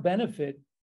now benefit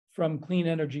from clean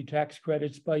energy tax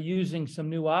credits by using some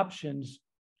new options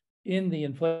in the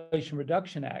Inflation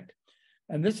Reduction Act.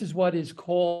 And this is what is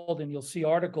called, and you'll see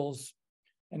articles,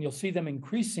 and you'll see them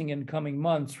increasing in coming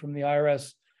months from the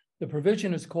IRS. The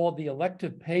provision is called the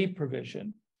elective pay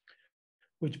provision,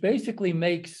 which basically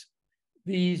makes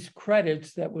these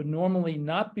credits that would normally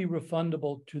not be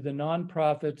refundable to the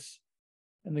nonprofits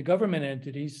and the government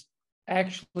entities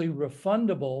actually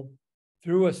refundable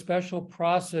through a special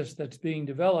process that's being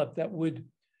developed that would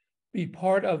be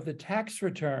part of the tax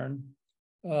return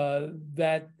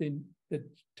that the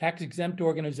tax-exempt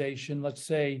organization, let's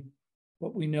say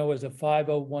what we know as a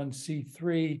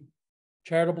 501c3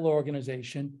 charitable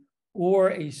organization,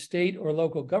 or a state or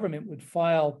local government would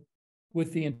file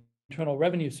with the Internal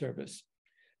Revenue Service.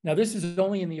 Now, this is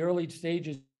only in the early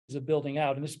stages of building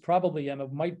out, and this probably, Emma,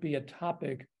 might be a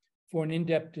topic for an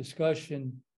in-depth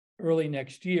discussion early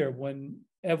next year when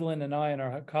Evelyn and I and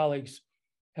our colleagues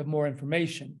have more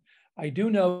information. I do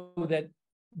know that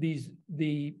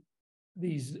the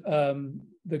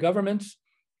governments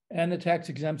and the tax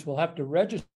exempts will have to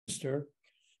register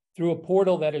through a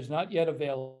portal that is not yet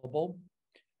available,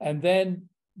 and then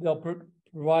they'll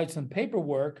provide some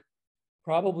paperwork,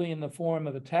 probably in the form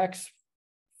of a tax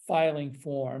filing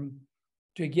form,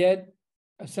 to get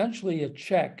essentially a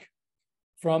check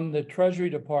from the Treasury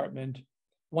Department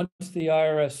once the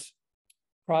IRS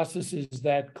processes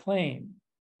that claim.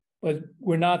 But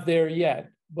we're not there yet.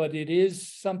 But it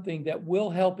is something that will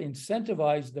help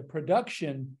incentivize the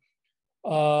production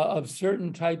of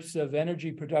certain types of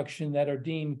energy production that are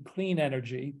deemed clean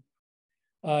energy.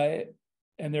 And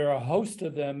there are a host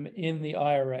of them in the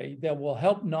IRA that will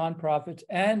help nonprofits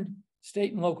and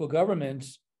state and local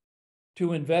governments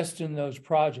to invest in those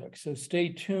projects. So stay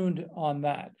tuned on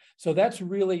that. So that's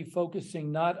really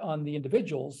focusing not on the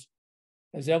individuals,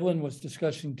 as Evelyn was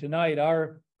discussing tonight.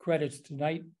 Our credits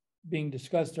tonight being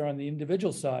discussed are on the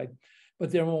individual side,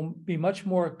 but there will be much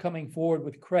more coming forward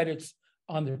with credits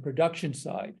on the production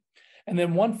side. And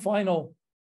then one final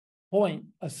point,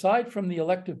 aside from the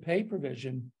elective pay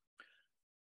provision,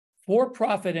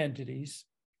 for-profit entities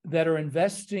that are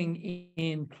investing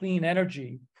in clean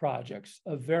energy projects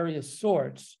of various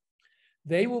sorts,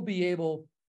 they will be able,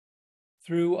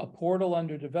 through a portal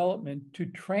under development, to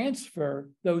transfer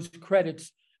those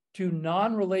credits to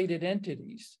non-related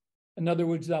entities. In other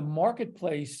words, a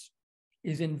marketplace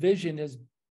is envisioned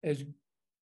as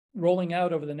rolling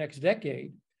out over the next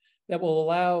decade that will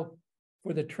allow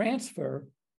for the transfer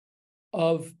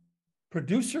of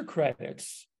producer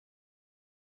credits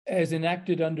as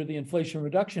enacted under the Inflation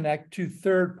Reduction Act to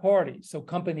third parties. So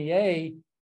Company A,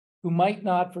 who might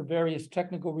not, for various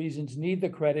technical reasons, need the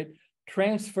credit,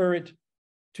 transfer it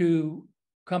to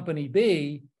Company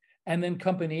B, and then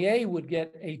Company A would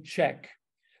get a check.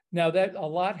 Now, that a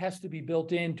lot has to be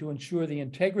built in to ensure the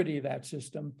integrity of that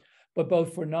system, but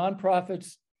both for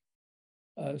nonprofits,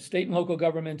 state and local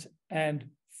governments, and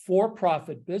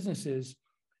for-profit businesses,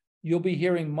 you'll be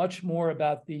hearing much more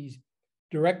about these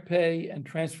direct pay and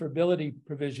transferability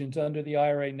provisions under the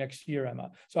IRA next year, Emma.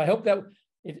 So I hope that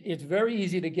it's very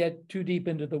easy to get too deep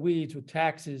into the weeds with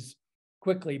taxes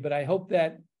quickly, but I hope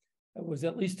that was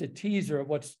at least a teaser of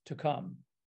what's to come.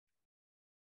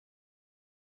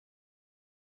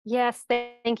 Yes,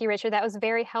 thank you, Richard. That was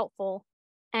very helpful.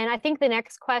 And I think the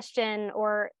next question,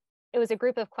 or it was a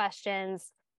group of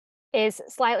questions, is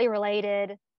slightly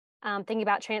related, thinking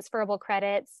about transferable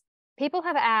credits. People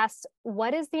have asked,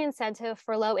 what is the incentive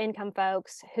for low-income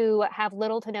folks who have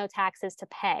little to no taxes to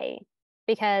pay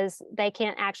because they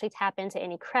can't actually tap into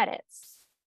any credits?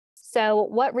 So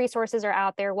what resources are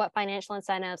out there? What financial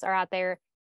incentives are out there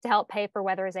to help pay for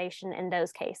weatherization in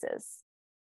those cases?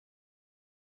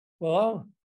 Well,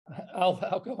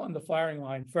 I'll go on the firing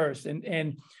line first,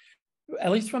 and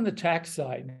at least from the tax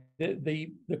side,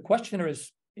 the questioner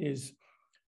is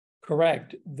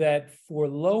correct that for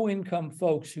low-income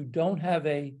folks who don't have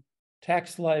a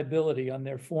tax liability on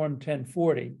their Form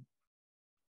 1040,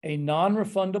 a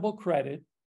non-refundable credit,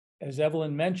 as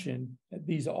Evelyn mentioned,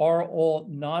 these are all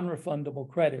non-refundable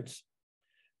credits.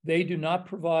 They do not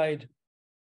provide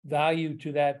value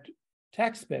to that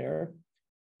taxpayer,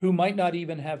 who might not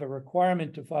even have a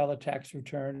requirement to file a tax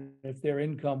return if their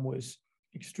income was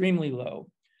extremely low.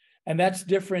 And that's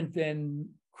different than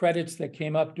credits that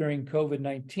came up during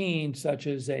COVID-19, such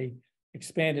as a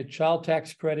expanded child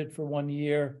tax credit for 1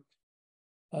 year,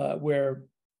 where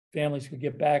families could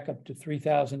get back up to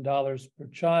 $3,000 per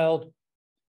child.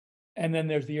 And then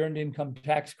there's the earned income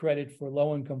tax credit for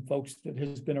low-income folks that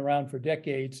has been around for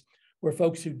decades, where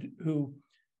folks who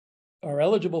are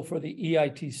eligible for the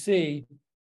EITC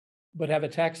but have a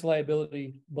tax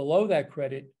liability below that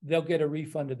credit, they'll get a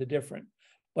refund of the difference.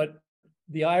 But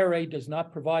the IRA does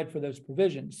not provide for those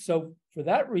provisions. So for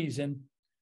that reason,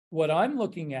 what I'm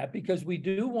looking at, because we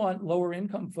do want lower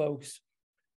income folks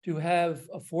to have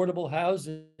affordable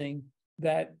housing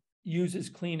that uses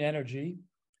clean energy,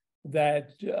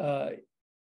 that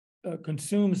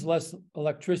consumes less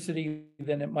electricity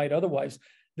than it might otherwise,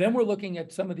 then we're looking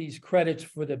at some of these credits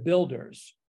for the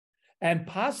builders. And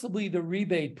possibly the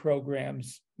rebate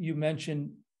programs you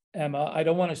mentioned, Emma. I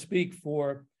don't want to speak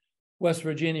for West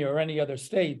Virginia or any other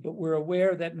state, but we're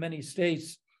aware that many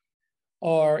states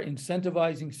are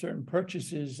incentivizing certain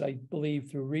purchases, I believe,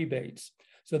 through rebates.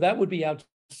 So that would be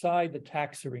outside the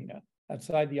tax arena,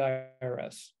 outside the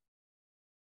IRS.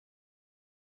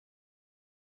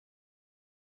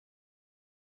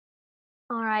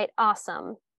 All right,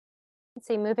 awesome. Let's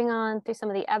see, moving on through some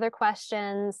of the other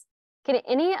questions. Can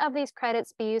any of these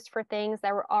credits be used for things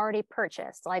that were already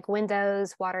purchased, like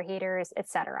windows, water heaters,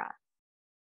 etc.?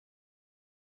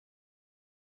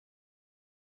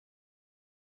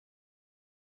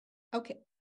 Okay,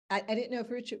 I didn't know if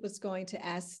Richard was going to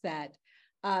ask that.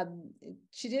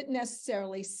 She didn't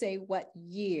necessarily say what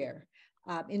year.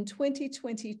 In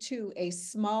 2022, a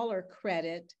smaller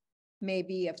credit,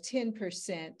 maybe of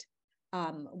 10%,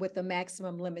 with a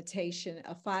maximum limitation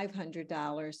of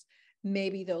 $500,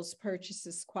 maybe those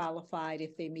purchases qualified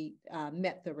if they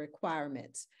met the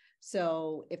requirements.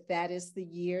 So if that is the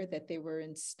year that they were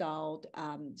installed,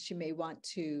 she may want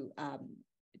to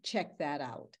check that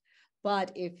out.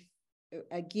 But if,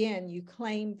 again, you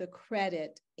claim the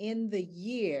credit in the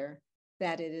year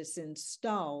that it is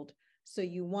installed, so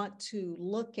you want to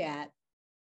look at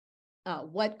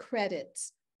what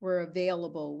credits were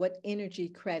available, what energy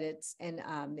credits, and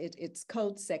it's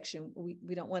code section.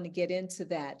 We don't want to get into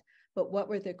that, but what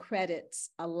were the credits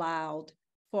allowed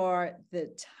for the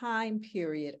time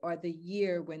period or the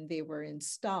year when they were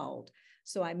installed.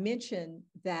 So I mentioned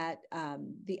that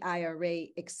the IRA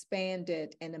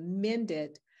expanded and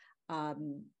amended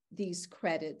these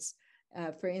credits.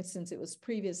 For instance, it was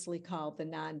previously called the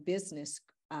non-business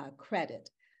credit.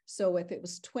 So if it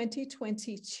was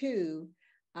 2022,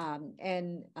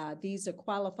 and these are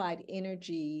qualified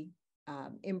energy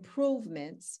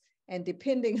improvements, and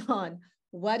depending on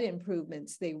what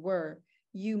improvements they were,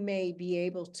 you may be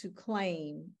able to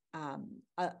claim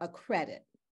a credit.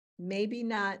 Maybe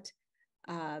not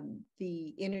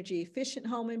the energy efficient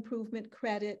home improvement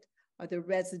credit or the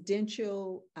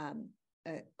residential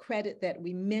credit that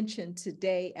we mentioned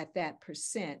today at that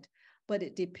percent, but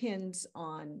it depends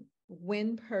on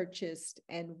when purchased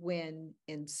and when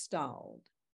installed.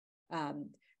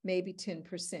 Maybe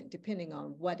 10%, depending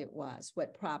on what it was,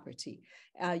 what property.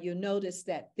 You'll notice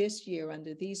that this year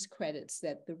under these credits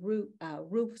that the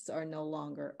roofs are no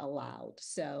longer allowed.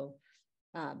 So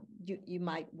you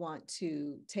might want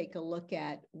to take a look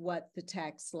at what the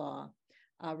tax law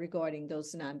regarding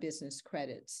those non-business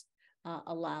credits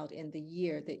allowed in the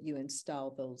year that you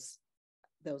install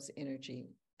those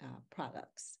energy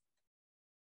products.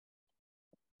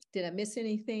 Did I miss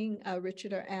anything,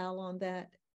 Richard or Al, on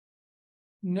that?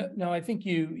 No, I think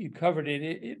you covered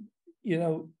it. You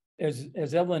know, as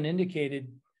Evelyn indicated,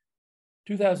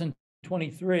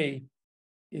 2023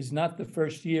 is not the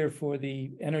first year for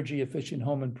the energy efficient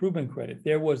home improvement credit.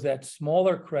 There was that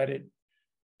smaller credit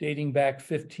dating back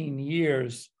 15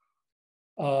 years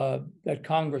that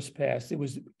Congress passed. It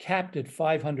was capped at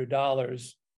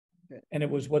 $500, and it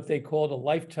was what they called a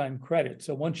lifetime credit.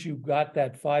 So once you got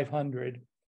that $500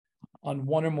 on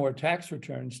one or more tax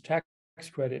returns, tax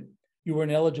credit, you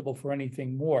weren't eligible for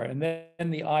anything more. And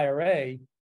then the IRA,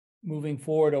 moving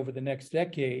forward over the next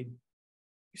decade,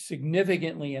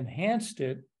 significantly enhanced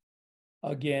it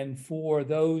again for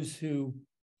those who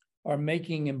are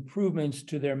making improvements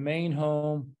to their main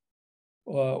home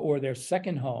or their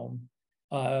second home.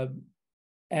 But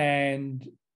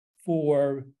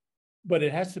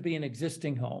it has to be an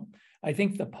existing home. I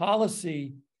think the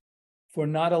policy for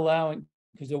not allowing,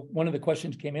 because one of the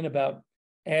questions came in about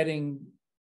adding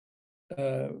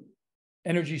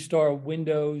Energy Star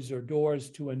windows or doors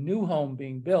to a new home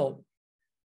being built,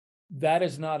 that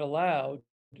is not allowed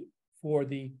for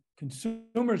the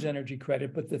consumer's energy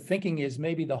credit. But the thinking is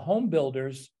maybe the home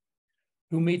builders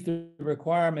who meet the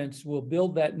requirements will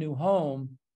build that new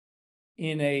home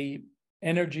in a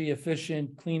energy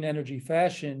efficient, clean energy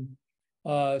fashion.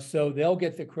 So they'll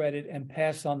get the credit and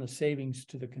pass on the savings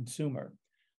to the consumer.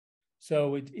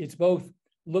 So it's both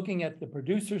looking at the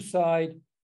producer side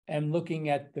and looking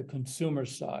at the consumer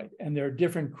side, and there are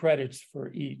different credits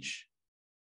for each.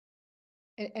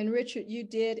 And Richard, you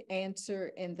did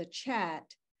answer in the chat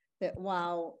that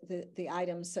while the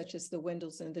items such as the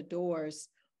windows and the doors,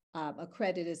 a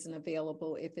credit isn't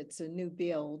available if it's a new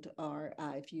build or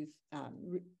if you've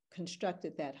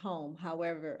constructed that home.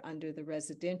 However, under the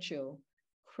residential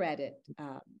credit,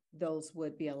 those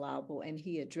would be allowable. And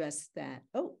he addressed that.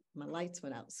 Oh, my lights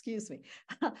went out, excuse me.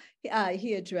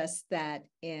 He addressed that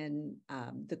in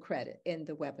the credit in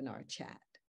the webinar chat.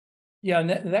 Yeah, and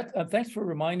that thanks for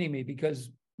reminding me,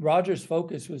 because Roger's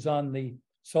focus was on the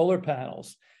solar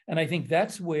panels. And I think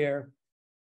that's where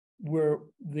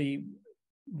the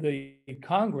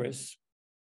Congress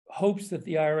hopes that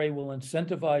the IRA will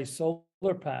incentivize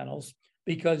solar panels,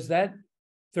 because that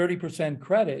 30%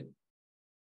 credit,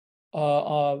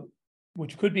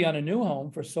 which could be on a new home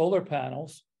for solar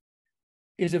panels,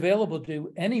 is available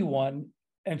to anyone.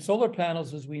 And solar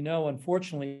panels, as we know,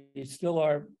 unfortunately, still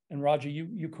are, and Roger,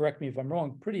 you correct me if I'm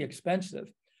wrong, pretty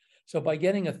expensive. So by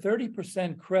getting a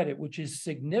 30% credit, which is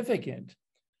significant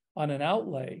on an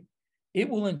outlay, it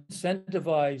will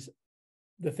incentivize,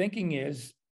 the thinking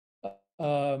is,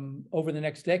 over the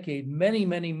next decade, many,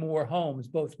 many more homes,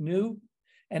 both new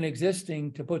and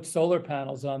existing, to put solar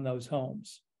panels on those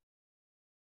homes.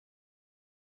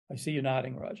 I see you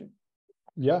nodding, Roger.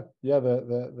 Yeah,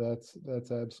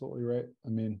 that's absolutely right. I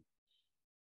mean,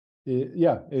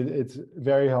 it's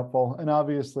very helpful. And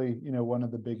obviously, one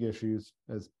of the big issues,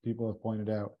 as people have pointed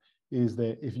out, is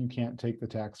that if you can't take the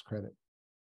tax credit,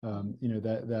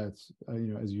 that's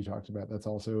as you talked about, that's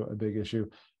also a big issue.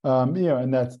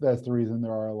 And that's the reason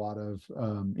there are a lot of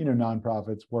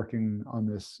nonprofits working on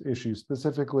this issue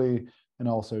specifically, and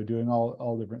also doing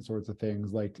all different sorts of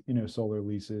things like solar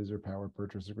leases or power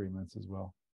purchase agreements as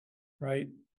well. Right.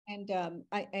 And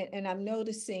I'm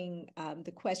noticing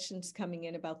the questions coming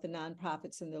in about the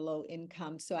nonprofits and the low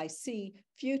income. So I see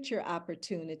future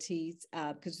opportunities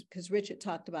because Richard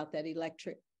talked about that elect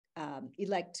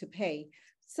to pay.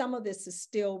 Some of this is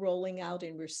still rolling out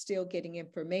and we're still getting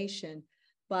information,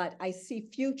 but I see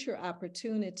future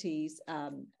opportunities.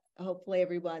 Hopefully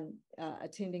everyone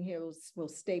attending here will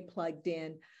stay plugged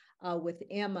in with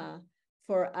Emma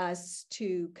for us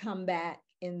to come back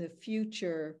in the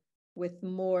future with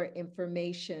more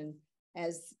information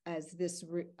as this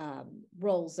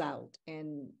rolls out.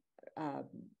 And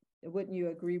wouldn't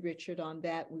you agree, Richard, on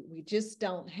that? We just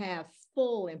don't have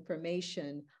full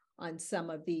information on some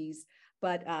of these,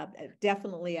 but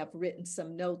definitely I've written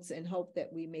some notes and hope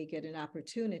that we may get an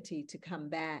opportunity to come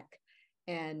back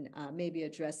and maybe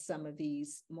address some of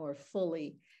these more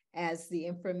fully as the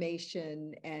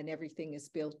information and everything is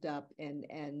built up and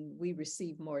we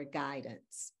receive more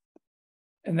guidance.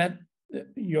 And that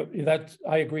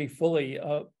I agree fully.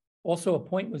 Also, a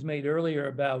point was made earlier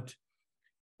about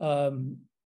as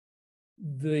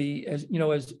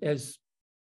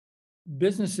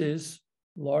businesses,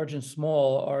 large and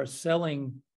small, are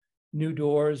selling new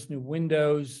doors, new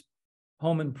windows,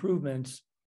 home improvements.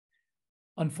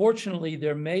 Unfortunately,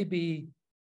 there may be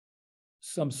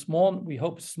some we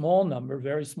hope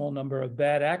very small number of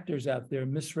bad actors out there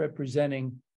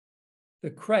misrepresenting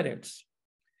the credits.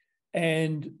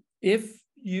 And if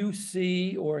you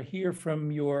see or hear from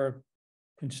your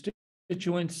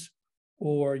constituents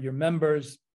or your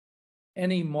members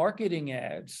any marketing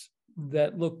ads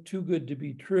that look too good to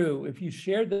be true, if you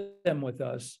share them with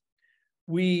us,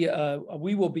 we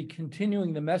will be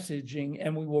continuing the messaging,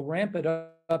 and we will ramp it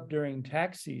up during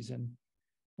tax season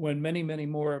when many, many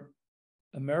more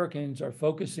Americans are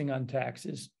focusing on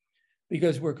taxes,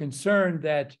 because we're concerned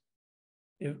that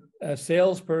if a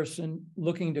salesperson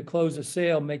looking to close a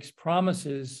sale makes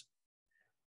promises,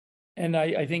 and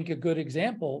I think a good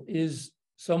example is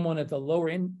someone at the lower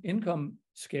income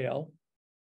scale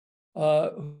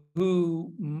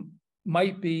who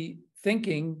might be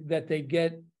thinking that they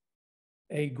get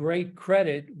a great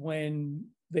credit when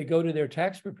they go to their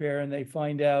tax preparer and they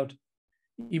find out,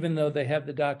 even though they have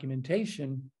the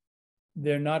documentation,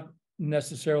 they're not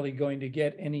necessarily going to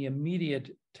get any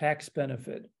immediate tax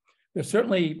benefit. But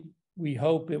certainly, we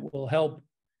hope it will help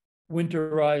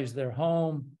winterize their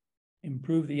home,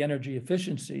 improve the energy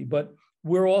efficiency. But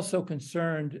we're also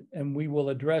concerned, and we will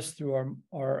address through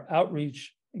our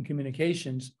outreach and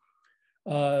communications,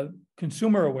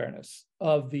 consumer awareness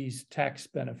of these tax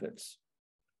benefits.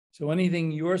 So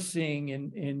anything you're seeing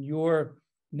in your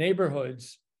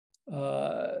neighborhoods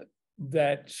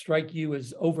that strike you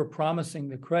as overpromising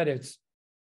the credits,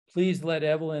 please let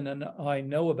Evelyn and I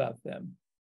know about them.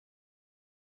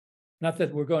 Not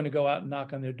that we're going to go out and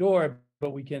knock on their door,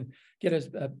 but we can get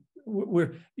a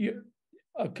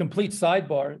complete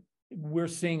sidebar. We're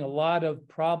seeing a lot of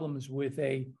problems with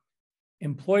a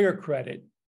employer credit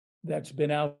that's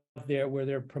been out there where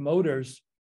they're promoters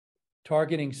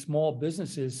targeting small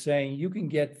businesses, saying you can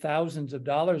get thousands of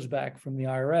dollars back from the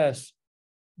IRS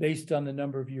based on the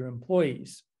number of your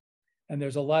employees. And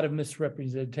there's a lot of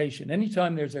misrepresentation.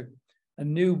 Anytime there's a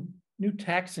new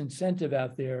tax incentive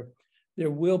out there,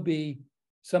 there will be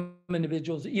some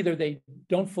individuals, either they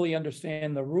don't fully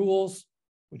understand the rules,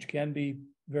 which can be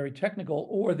very technical,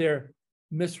 or they're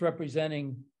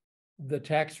misrepresenting the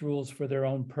tax rules for their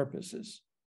own purposes.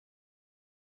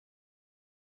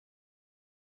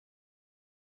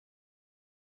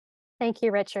 Thank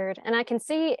you, Richard. And I can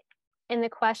see in the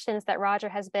questions that Roger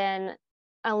has been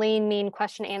a lean, mean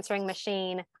question answering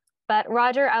machine. But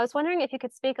Roger, I was wondering if you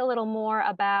could speak a little more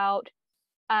about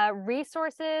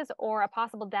resources or a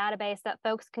possible database that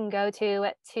folks can go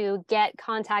to get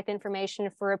contact information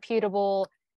for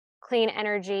reputable clean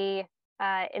energy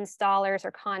installers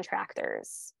or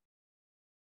contractors.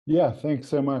 Yeah, thanks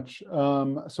so much.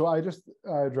 So I just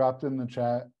dropped in the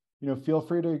chat. Feel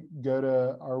free to go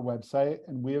to our website,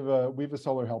 and we have a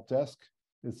solar help desk.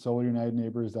 It's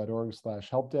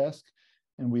solarunitedneighbors.org/helpdesk.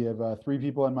 And we have 3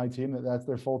 people on my team that's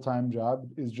their full-time job,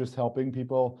 is just helping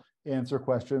people answer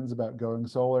questions about going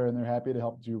solar, and they're happy to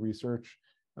help do research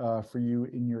for you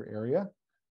in your area.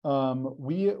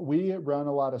 We run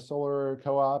a lot of solar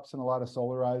co-ops and a lot of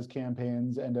solarized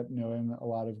campaigns, end up knowing a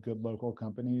lot of good local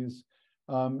companies.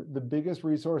 The biggest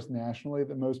resource nationally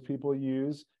that most people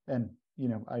use, and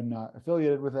I'm not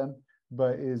affiliated with them,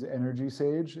 but is Energy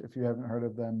Sage. If you haven't heard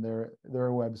of them, they're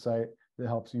a website that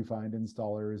helps you find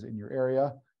installers in your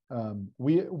area.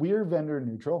 We are vendor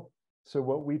neutral. So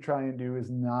what we try and do is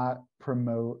not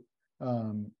promote,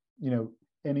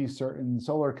 any certain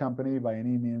solar company by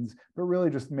any means, but really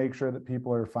just make sure that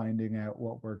people are finding out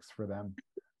what works for them.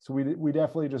 So we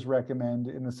definitely just recommend,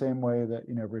 in the same way that,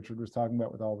 Richard was talking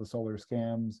about with all the solar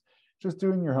scams, just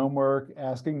doing your homework,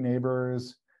 asking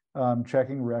neighbors,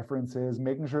 checking references,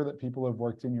 making sure that people have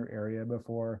worked in your area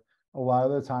before. A lot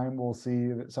of the time we'll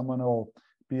see that someone will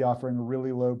be offering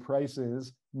really low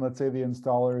prices. Let's say the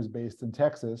installer is based in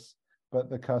Texas, but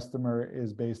the customer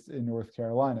is based in North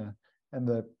Carolina, and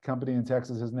the company in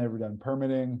Texas has never done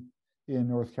permitting in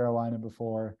North Carolina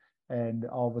before. And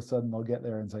all of a sudden they'll get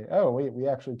there and say, oh, wait, we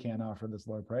actually can't offer this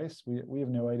low price. We have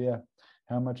no idea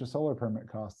how much a solar permit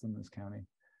costs in this county.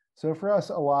 So for us,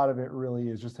 a lot of it really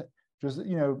is just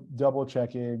double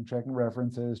checking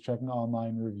references, checking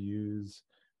online reviews,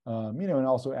 and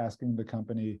also asking the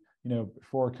company,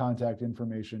 for contact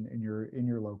information in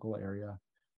your local area.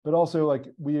 But also, like,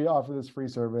 we offer this free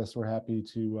service. We're happy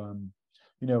to,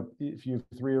 if you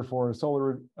have 3 or 4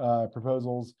 solar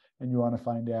proposals and you want to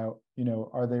find out,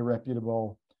 are they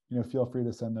reputable, feel free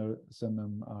to send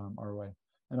them our way.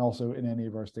 And also in any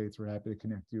of our states, we're happy to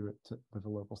connect you with the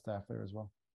local staff there as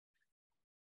well.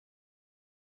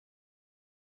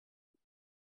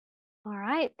 All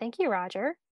right, thank you,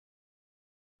 Roger.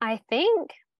 I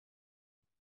think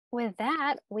with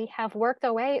that, we have worked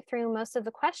our way through most of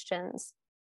the questions.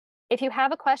 If you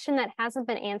have a question that hasn't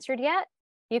been answered yet,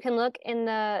 you can look in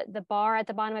the bar at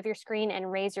the bottom of your screen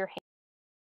and raise your hand.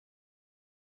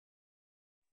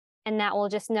 And that will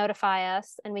just notify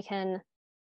us, and we can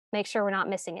make sure we're not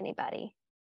missing anybody.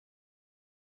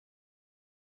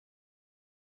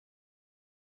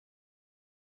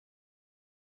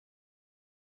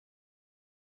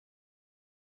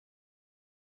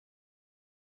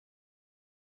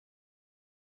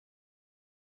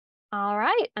 All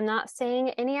right, I'm not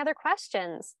seeing any other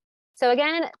questions. So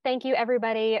again, thank you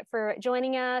everybody for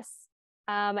joining us.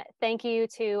 Thank you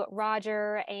to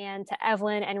Roger and to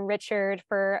Evelyn and Richard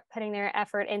for putting their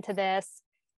effort into this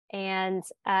and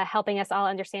helping us all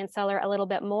understand solar a little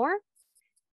bit more.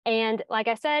 And like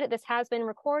I said, this has been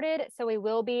recorded, so we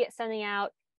will be sending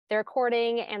out the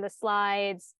recording and the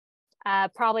slides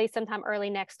probably sometime early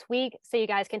next week, so you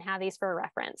guys can have these for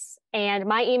reference. And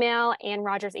my email and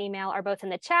Roger's email are both in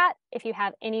the chat if you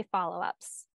have any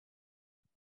follow-ups.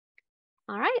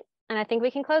 All right, and I think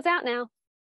we can close out now.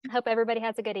 I hope everybody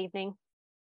has a good evening.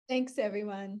 Thanks,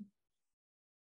 everyone.